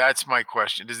study? That's my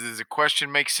question. Does the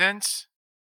question make sense?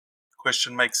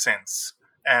 Question makes sense.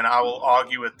 And I will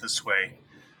argue it this way,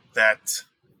 that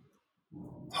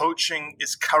poaching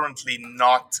is currently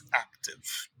not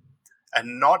active.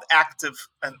 And not active,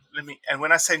 and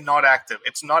when I say not active,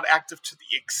 it's not active to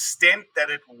the extent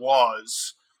that it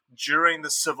was during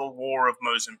the Civil War of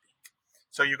Mozambique.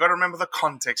 So you've got to remember the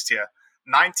context here.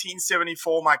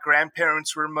 1974, my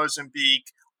grandparents were in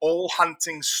Mozambique. All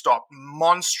hunting stopped.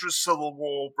 Monstrous civil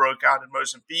war broke out in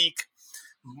Mozambique,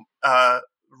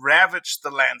 ravaged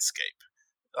the landscape.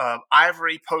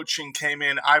 ivory poaching came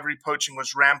in. Ivory poaching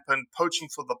was rampant. Poaching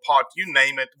for the pot, you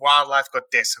name it, wildlife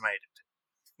got decimated.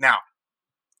 Now,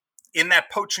 in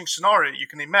that poaching scenario, you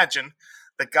can imagine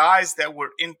the guys that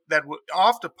were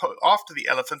after the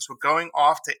elephants were going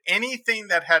after anything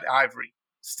that had ivory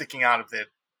sticking out of their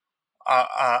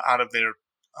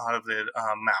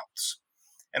mouths,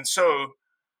 and so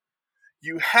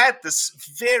you had this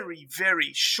very,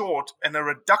 very short and a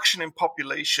reduction in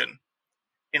population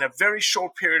in a very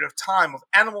short period of time of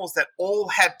animals that all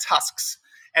had tusks.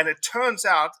 And it turns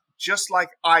out, just like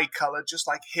eye color, just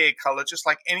like hair color, just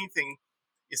like anything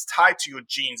is tied to your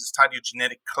genes, it's tied to your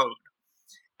genetic code.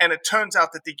 And it turns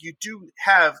out that you do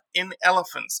have in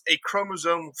elephants a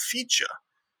chromosomal feature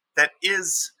that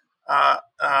is, that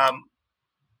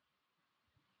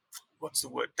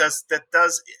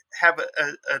does have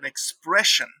an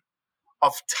expression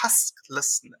of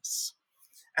tusklessness.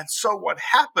 And so what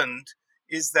happened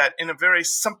is that in a very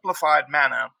simplified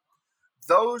manner,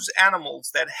 those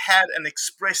animals that had and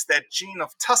expressed that gene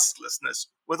of tusklessness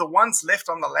were the ones left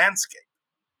on the landscape,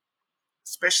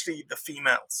 especially the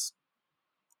females.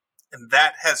 And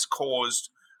that has caused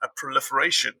a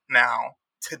proliferation now,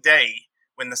 today,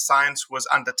 when the science was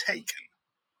undertaken,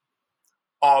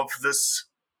 of this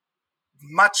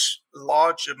much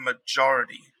larger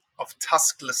majority of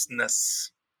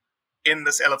tusklessness in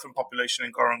this elephant population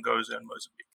in Gorongosa and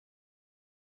Mozambique.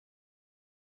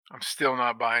 I'm still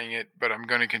not buying it, but I'm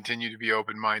going to continue to be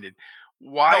open-minded.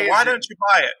 Why don't you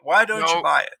buy it? Why don't you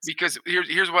buy it? Because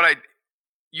here's what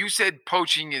you said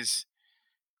poaching is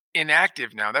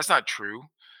inactive now. That's not true.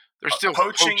 There's still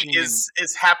poaching is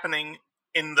happening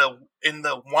in the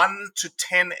 1 to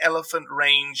 10 elephant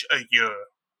range a year.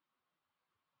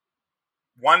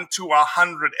 1 to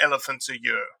 100 elephants a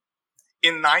year.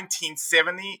 In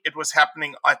 1970, it was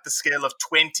happening at the scale of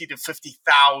 20 to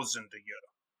 50,000 a year.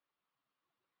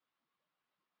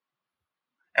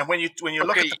 And when you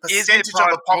look at the percentage of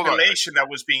the population that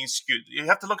was being skewed, you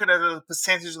have to look at it as a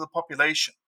percentage of the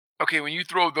population. Okay, when you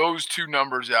throw those two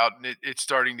numbers out, it's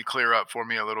starting to clear up for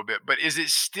me a little bit. But is it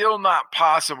still not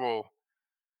possible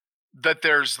that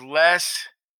there's less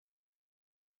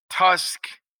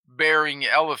tusk-bearing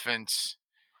elephants?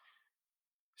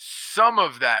 Some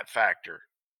of that factor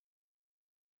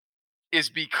is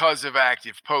because of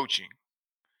active poaching,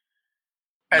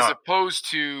 as opposed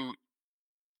to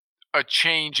a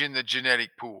change in the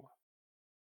genetic pool.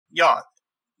 Yeah,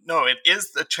 no, it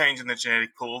is a change in the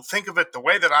genetic pool. Think of it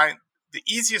the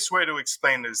easiest way to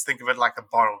explain it is think of it like a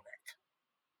bottleneck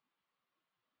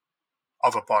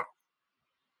of a bottle.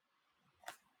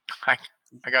 I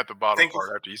got the bottle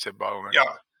part after you said bottleneck.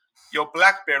 Yeah, your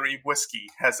blackberry whiskey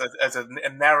has a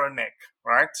narrow neck,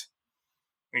 right?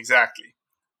 Exactly.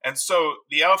 And so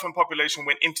the elephant population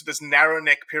went into this narrow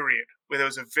neck period where there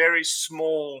was a very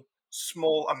small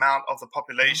amount of the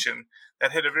population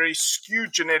that had a very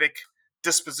skewed genetic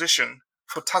disposition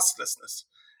for tusklessness.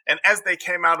 And as they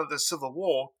came out of the Civil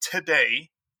War,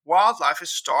 today, wildlife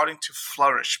is starting to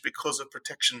flourish because of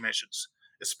protection measures,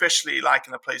 especially like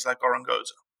in a place like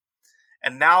Gorongosa.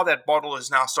 And now that bottle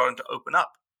is now starting to open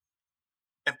up.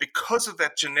 And because of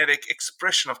that genetic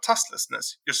expression of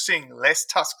tusklessness, you're seeing less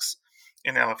tusks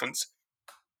in elephants.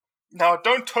 Now, I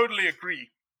don't totally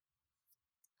agree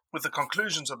with the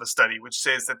conclusions of the study, which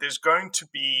says that there's going to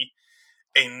be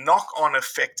a knock-on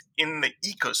effect in the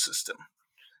ecosystem.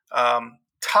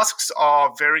 Tusks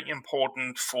are very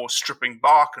important for stripping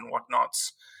bark and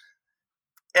whatnots.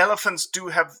 Elephants do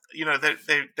have,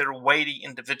 they're weighty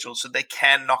individuals, so they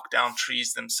can knock down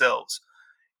trees themselves.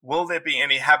 Will there be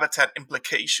any habitat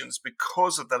implications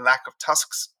because of the lack of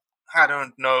tusks? I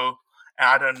don't know.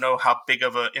 I don't know how big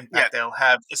of an impact they'll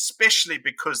have, especially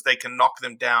because they can knock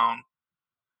them down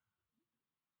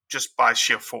just by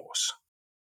sheer force.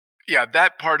 Yeah,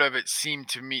 that part of it seemed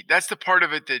to me, that's the part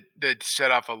of it that set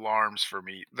off alarms for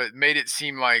me, that made it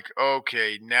seem like,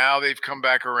 okay, now they've come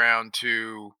back around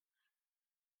to...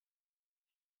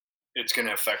 It's going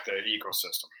to affect the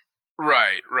ecosystem.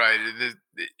 Right.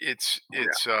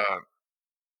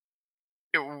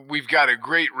 We've got a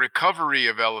great recovery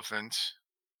of elephants,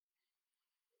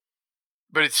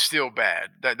 but it's still bad.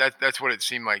 That's what it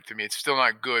seemed like to me. It's still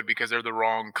not good because they're the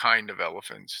wrong kind of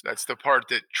elephants. That's the part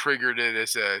that triggered it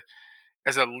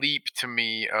as a leap to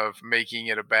me of making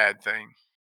it a bad thing.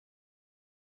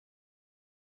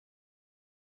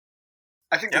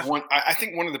 I think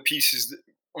one of the pieces that,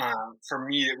 for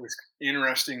me that was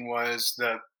interesting was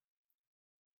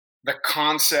the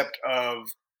concept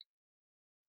of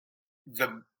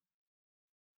the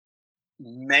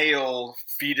male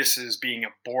fetuses being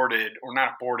aborted, or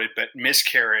not aborted, but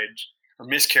miscarried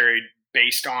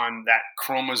based on that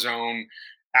chromosome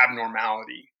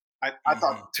abnormality. I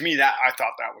thought, to me, that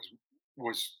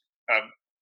was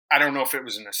I don't know if it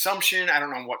was an assumption. I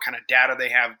don't know what kind of data they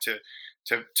have to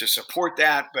support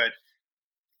that, but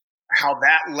how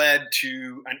that led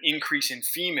to an increase in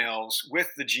females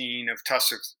with the gene of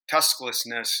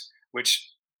tusklessness, which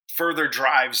further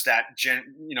drives that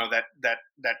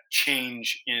that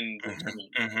change in the gene.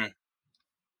 Mm-hmm.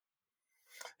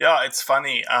 Yeah, it's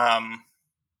funny. And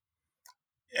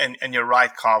you're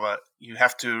right, Carver. You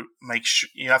have to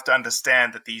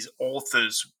understand that these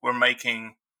authors were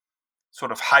making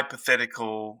sort of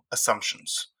hypothetical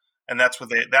assumptions, and that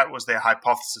was their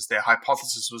hypothesis. Their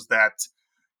hypothesis was that,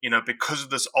 because of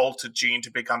this altered gene to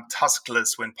become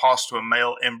tuskless when passed to a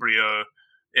male embryo,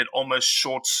 it almost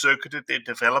short-circuited their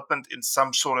development in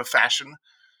some sort of fashion.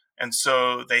 And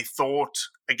so they thought,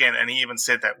 again, and he even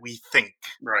said that we think.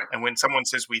 Right. And when someone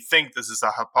says we think, this is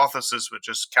a hypothesis, we're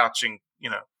just couching,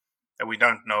 that we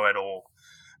don't know at all.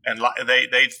 And they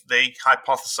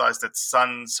hypothesized that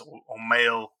sons or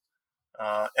male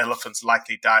elephants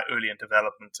likely die early in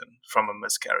development and from a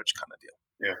miscarriage kind of deal.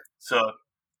 Yeah. So,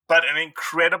 but an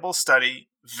incredible study,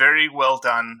 very well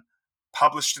done,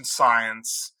 published in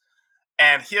Science.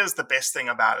 And here's the best thing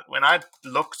about it. When I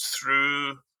looked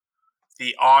through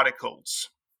the articles,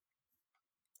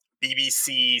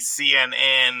 BBC,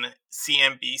 CNN,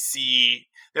 CNBC,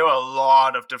 there were a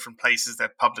lot of different places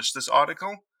that published this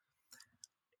article.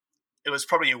 It was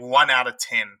probably 1 out of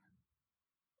 10.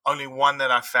 Only one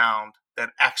that I found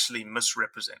that actually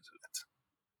misrepresented it.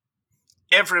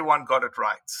 Everyone got it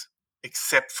right,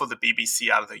 except for the BBC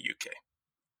out of the UK.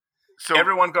 So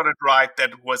everyone got it right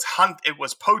that it was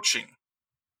poaching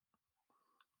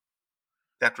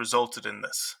that resulted in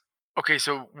this. Okay,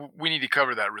 so we need to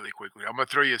cover that really quickly. I'm going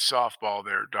to throw you a softball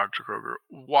there, Dr. Kroger.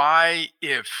 Why,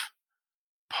 if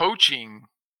poaching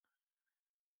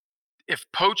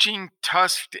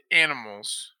tusked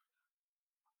animals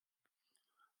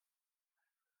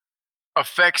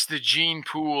affects the gene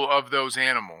pool of those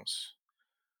animals,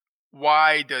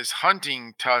 why does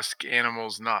hunting tusk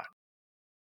animals not?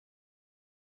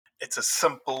 It's a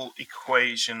simple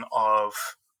equation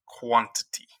of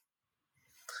quantity.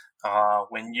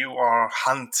 When you are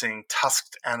hunting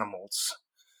tusked animals,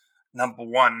 number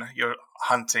one, you're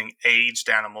hunting aged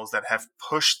animals that have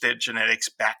pushed their genetics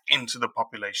back into the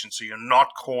population. So you're not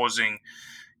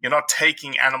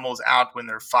taking animals out when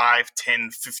they're 5,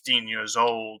 10, 15 years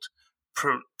old,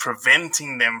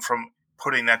 preventing them from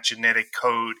putting that genetic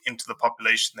code into the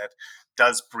population that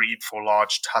does breed for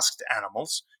large tusked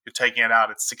animals. You're taking it out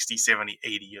at 60, 70,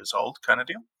 80 years old kind of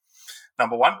deal.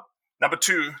 Number one. Number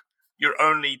two, you're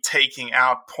only taking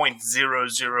out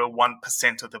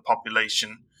 0.001% of the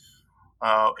population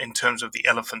in terms of the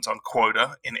elephants on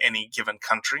quota in any given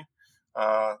country.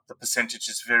 The percentage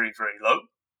is very, very low.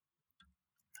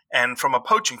 And from a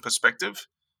poaching perspective,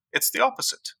 it's the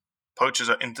opposite. Poachers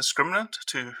are indiscriminate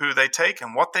to who they take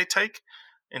and what they take,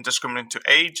 indiscriminate to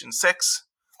age and sex.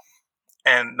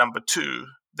 And number two,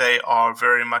 they are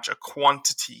very much a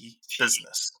quantity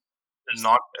business,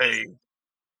 not an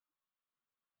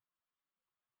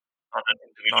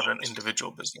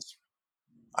individual business.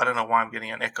 I don't know why I'm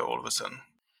getting an echo all of a sudden.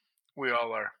 We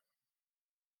all are.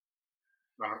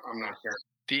 I'm not sure.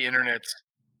 The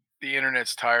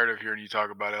internet's tired of hearing you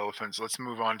talk about elephants. Let's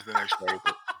move on to the next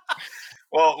article.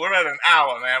 Well, we're at an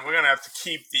hour, man. We're gonna have to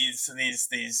keep these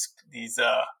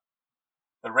the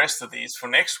rest of these for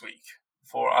next week,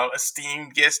 for our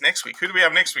esteemed guest next week. Who do we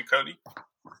have next week, Cody?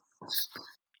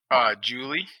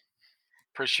 Julie.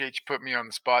 Appreciate you putting me on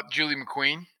the spot. Julie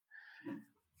McQueen,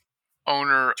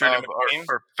 owner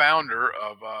or founder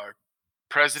of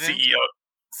president,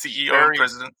 CEO and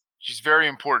president. She's very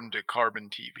important to Carbon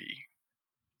TV.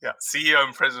 Yeah, CEO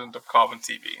and president of Carbon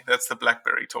TV. That's the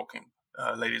BlackBerry talking,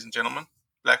 ladies and gentlemen.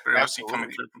 BlackBerry OC coming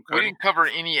through from Cody. We didn't cover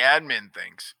any admin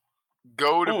things.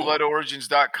 Go to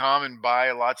bloodorigins.com and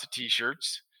buy lots of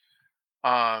T-shirts.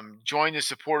 Join the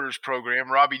supporters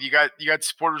program. Robbie, you got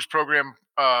supporters program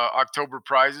October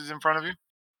prizes in front of you?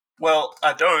 Well,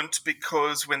 I don't,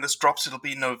 because when this drops, it'll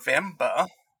be November.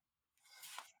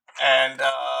 And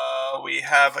we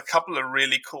have a couple of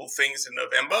really cool things in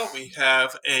November. We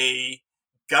have a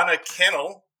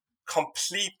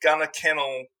complete Gunner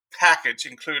Kennel package,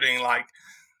 including like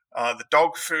the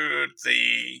dog food,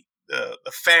 the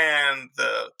fan,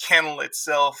 the kennel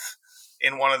itself,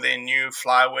 in one of their new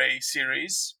Flyway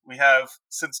series. We have,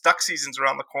 since duck season's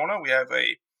around the corner, we have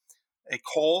a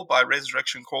call by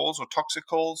Resurrection Calls or Toxic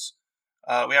Calls.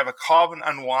 We have a Carbon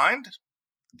Unwind,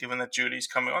 given that Julie's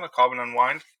coming on, a Carbon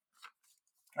Unwind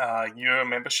year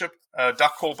membership.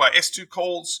 Duck Call by S2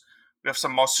 Calls. We have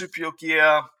some marsupial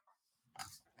gear.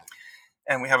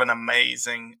 and we have an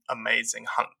amazing, amazing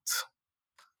hunt.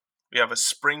 We have a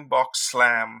springbok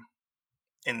slam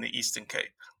in the Eastern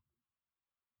Cape.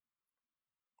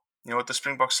 You know what the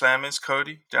springbok slam is,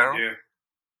 Cody, Darrell? Yeah.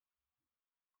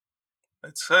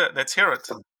 Let's hear it.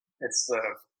 It's the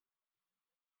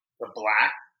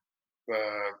black,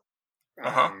 I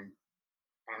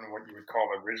don't know what you would call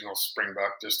the original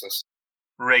springbok, just a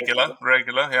regular,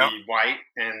 yeah. the white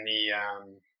and the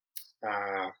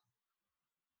I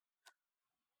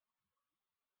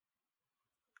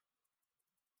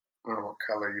don't know what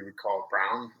color you would call it,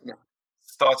 brown. No.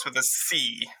 Starts with a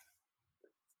C.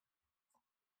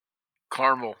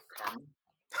 Caramel.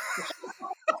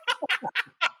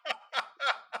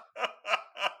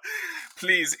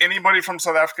 Please, anybody from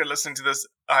South Africa listening to this,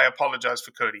 I apologize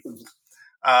for Cody.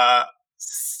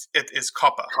 It is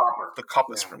copper. The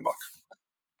copper springbok.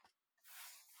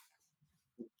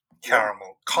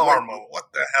 Caramel.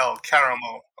 What the hell?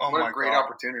 Caramel. Oh, what my a great God.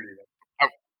 opportunity.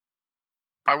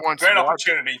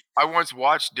 I once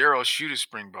watched Darrell shoot a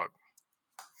springbok.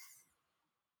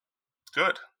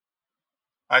 Good.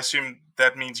 I assume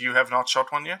that means you have not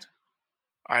shot one yet?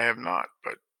 I have not,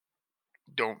 but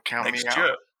don't count me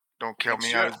out. Don't count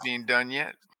me out as being done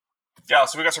yet. Yeah,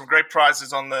 so we got some great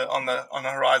prizes on the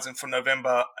horizon for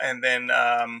November, and then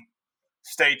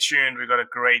stay tuned. We got a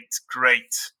great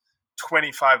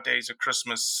 25 days of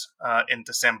Christmas in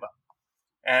December.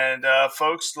 And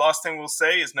folks, last thing we'll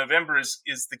say is November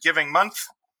is the giving month.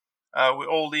 We're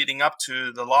all leading up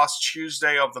to the last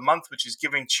Tuesday of the month, which is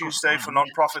Giving Tuesday for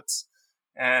nonprofits.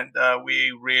 And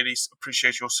we really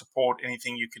appreciate your support.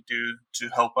 Anything you could do to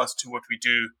help us do what we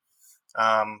do,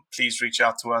 please reach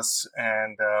out to us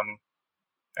and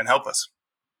help us.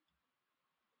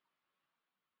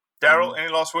 Darrell,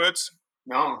 any last words?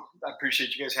 No, I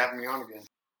appreciate you guys having me on again.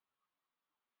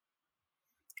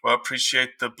 Well, I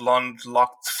appreciate the blonde,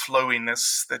 locked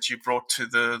flowiness that you brought to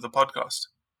the podcast.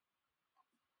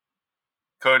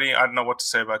 Cody, I don't know what to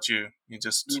say about you. You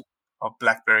just are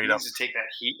blackberried up. You need to take that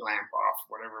heat lamp off,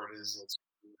 whatever it is.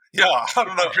 Yeah, I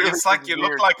don't know. It's like you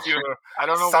look like you're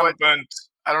sunburnt.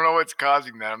 I don't know what's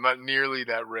causing that. I'm not nearly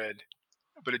that red,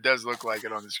 but it does look like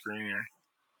it on the screen here.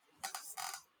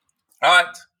 All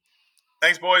right.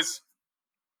 Thanks, boys.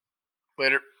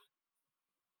 Later.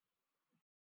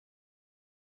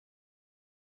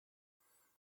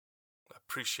 I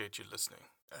appreciate you listening,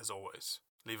 as always.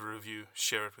 Leave a review,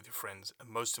 share it with your friends, and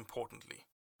most importantly,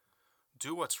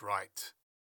 do what's right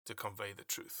to convey the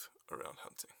truth around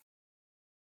hunting.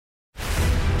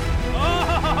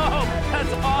 Oh,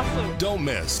 that's awesome! Don't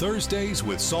miss Thursdays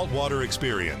with Saltwater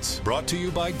Experience, brought to you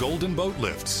by Golden Boat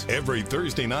Lifts, every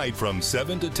Thursday night from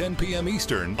 7 to 10 p.m.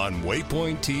 Eastern on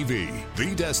Waypoint TV,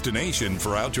 the destination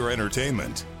for outdoor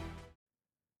entertainment.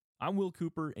 I'm Will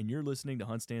Cooper, and you're listening to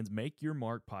HuntStand's Make Your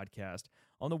Mark podcast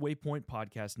on the Waypoint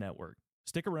Podcast Network.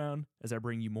 Stick around as I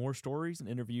bring you more stories and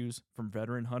interviews from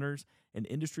veteran hunters and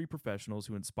industry professionals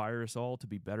who inspire us all to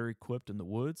be better equipped in the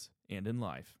woods and in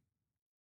life.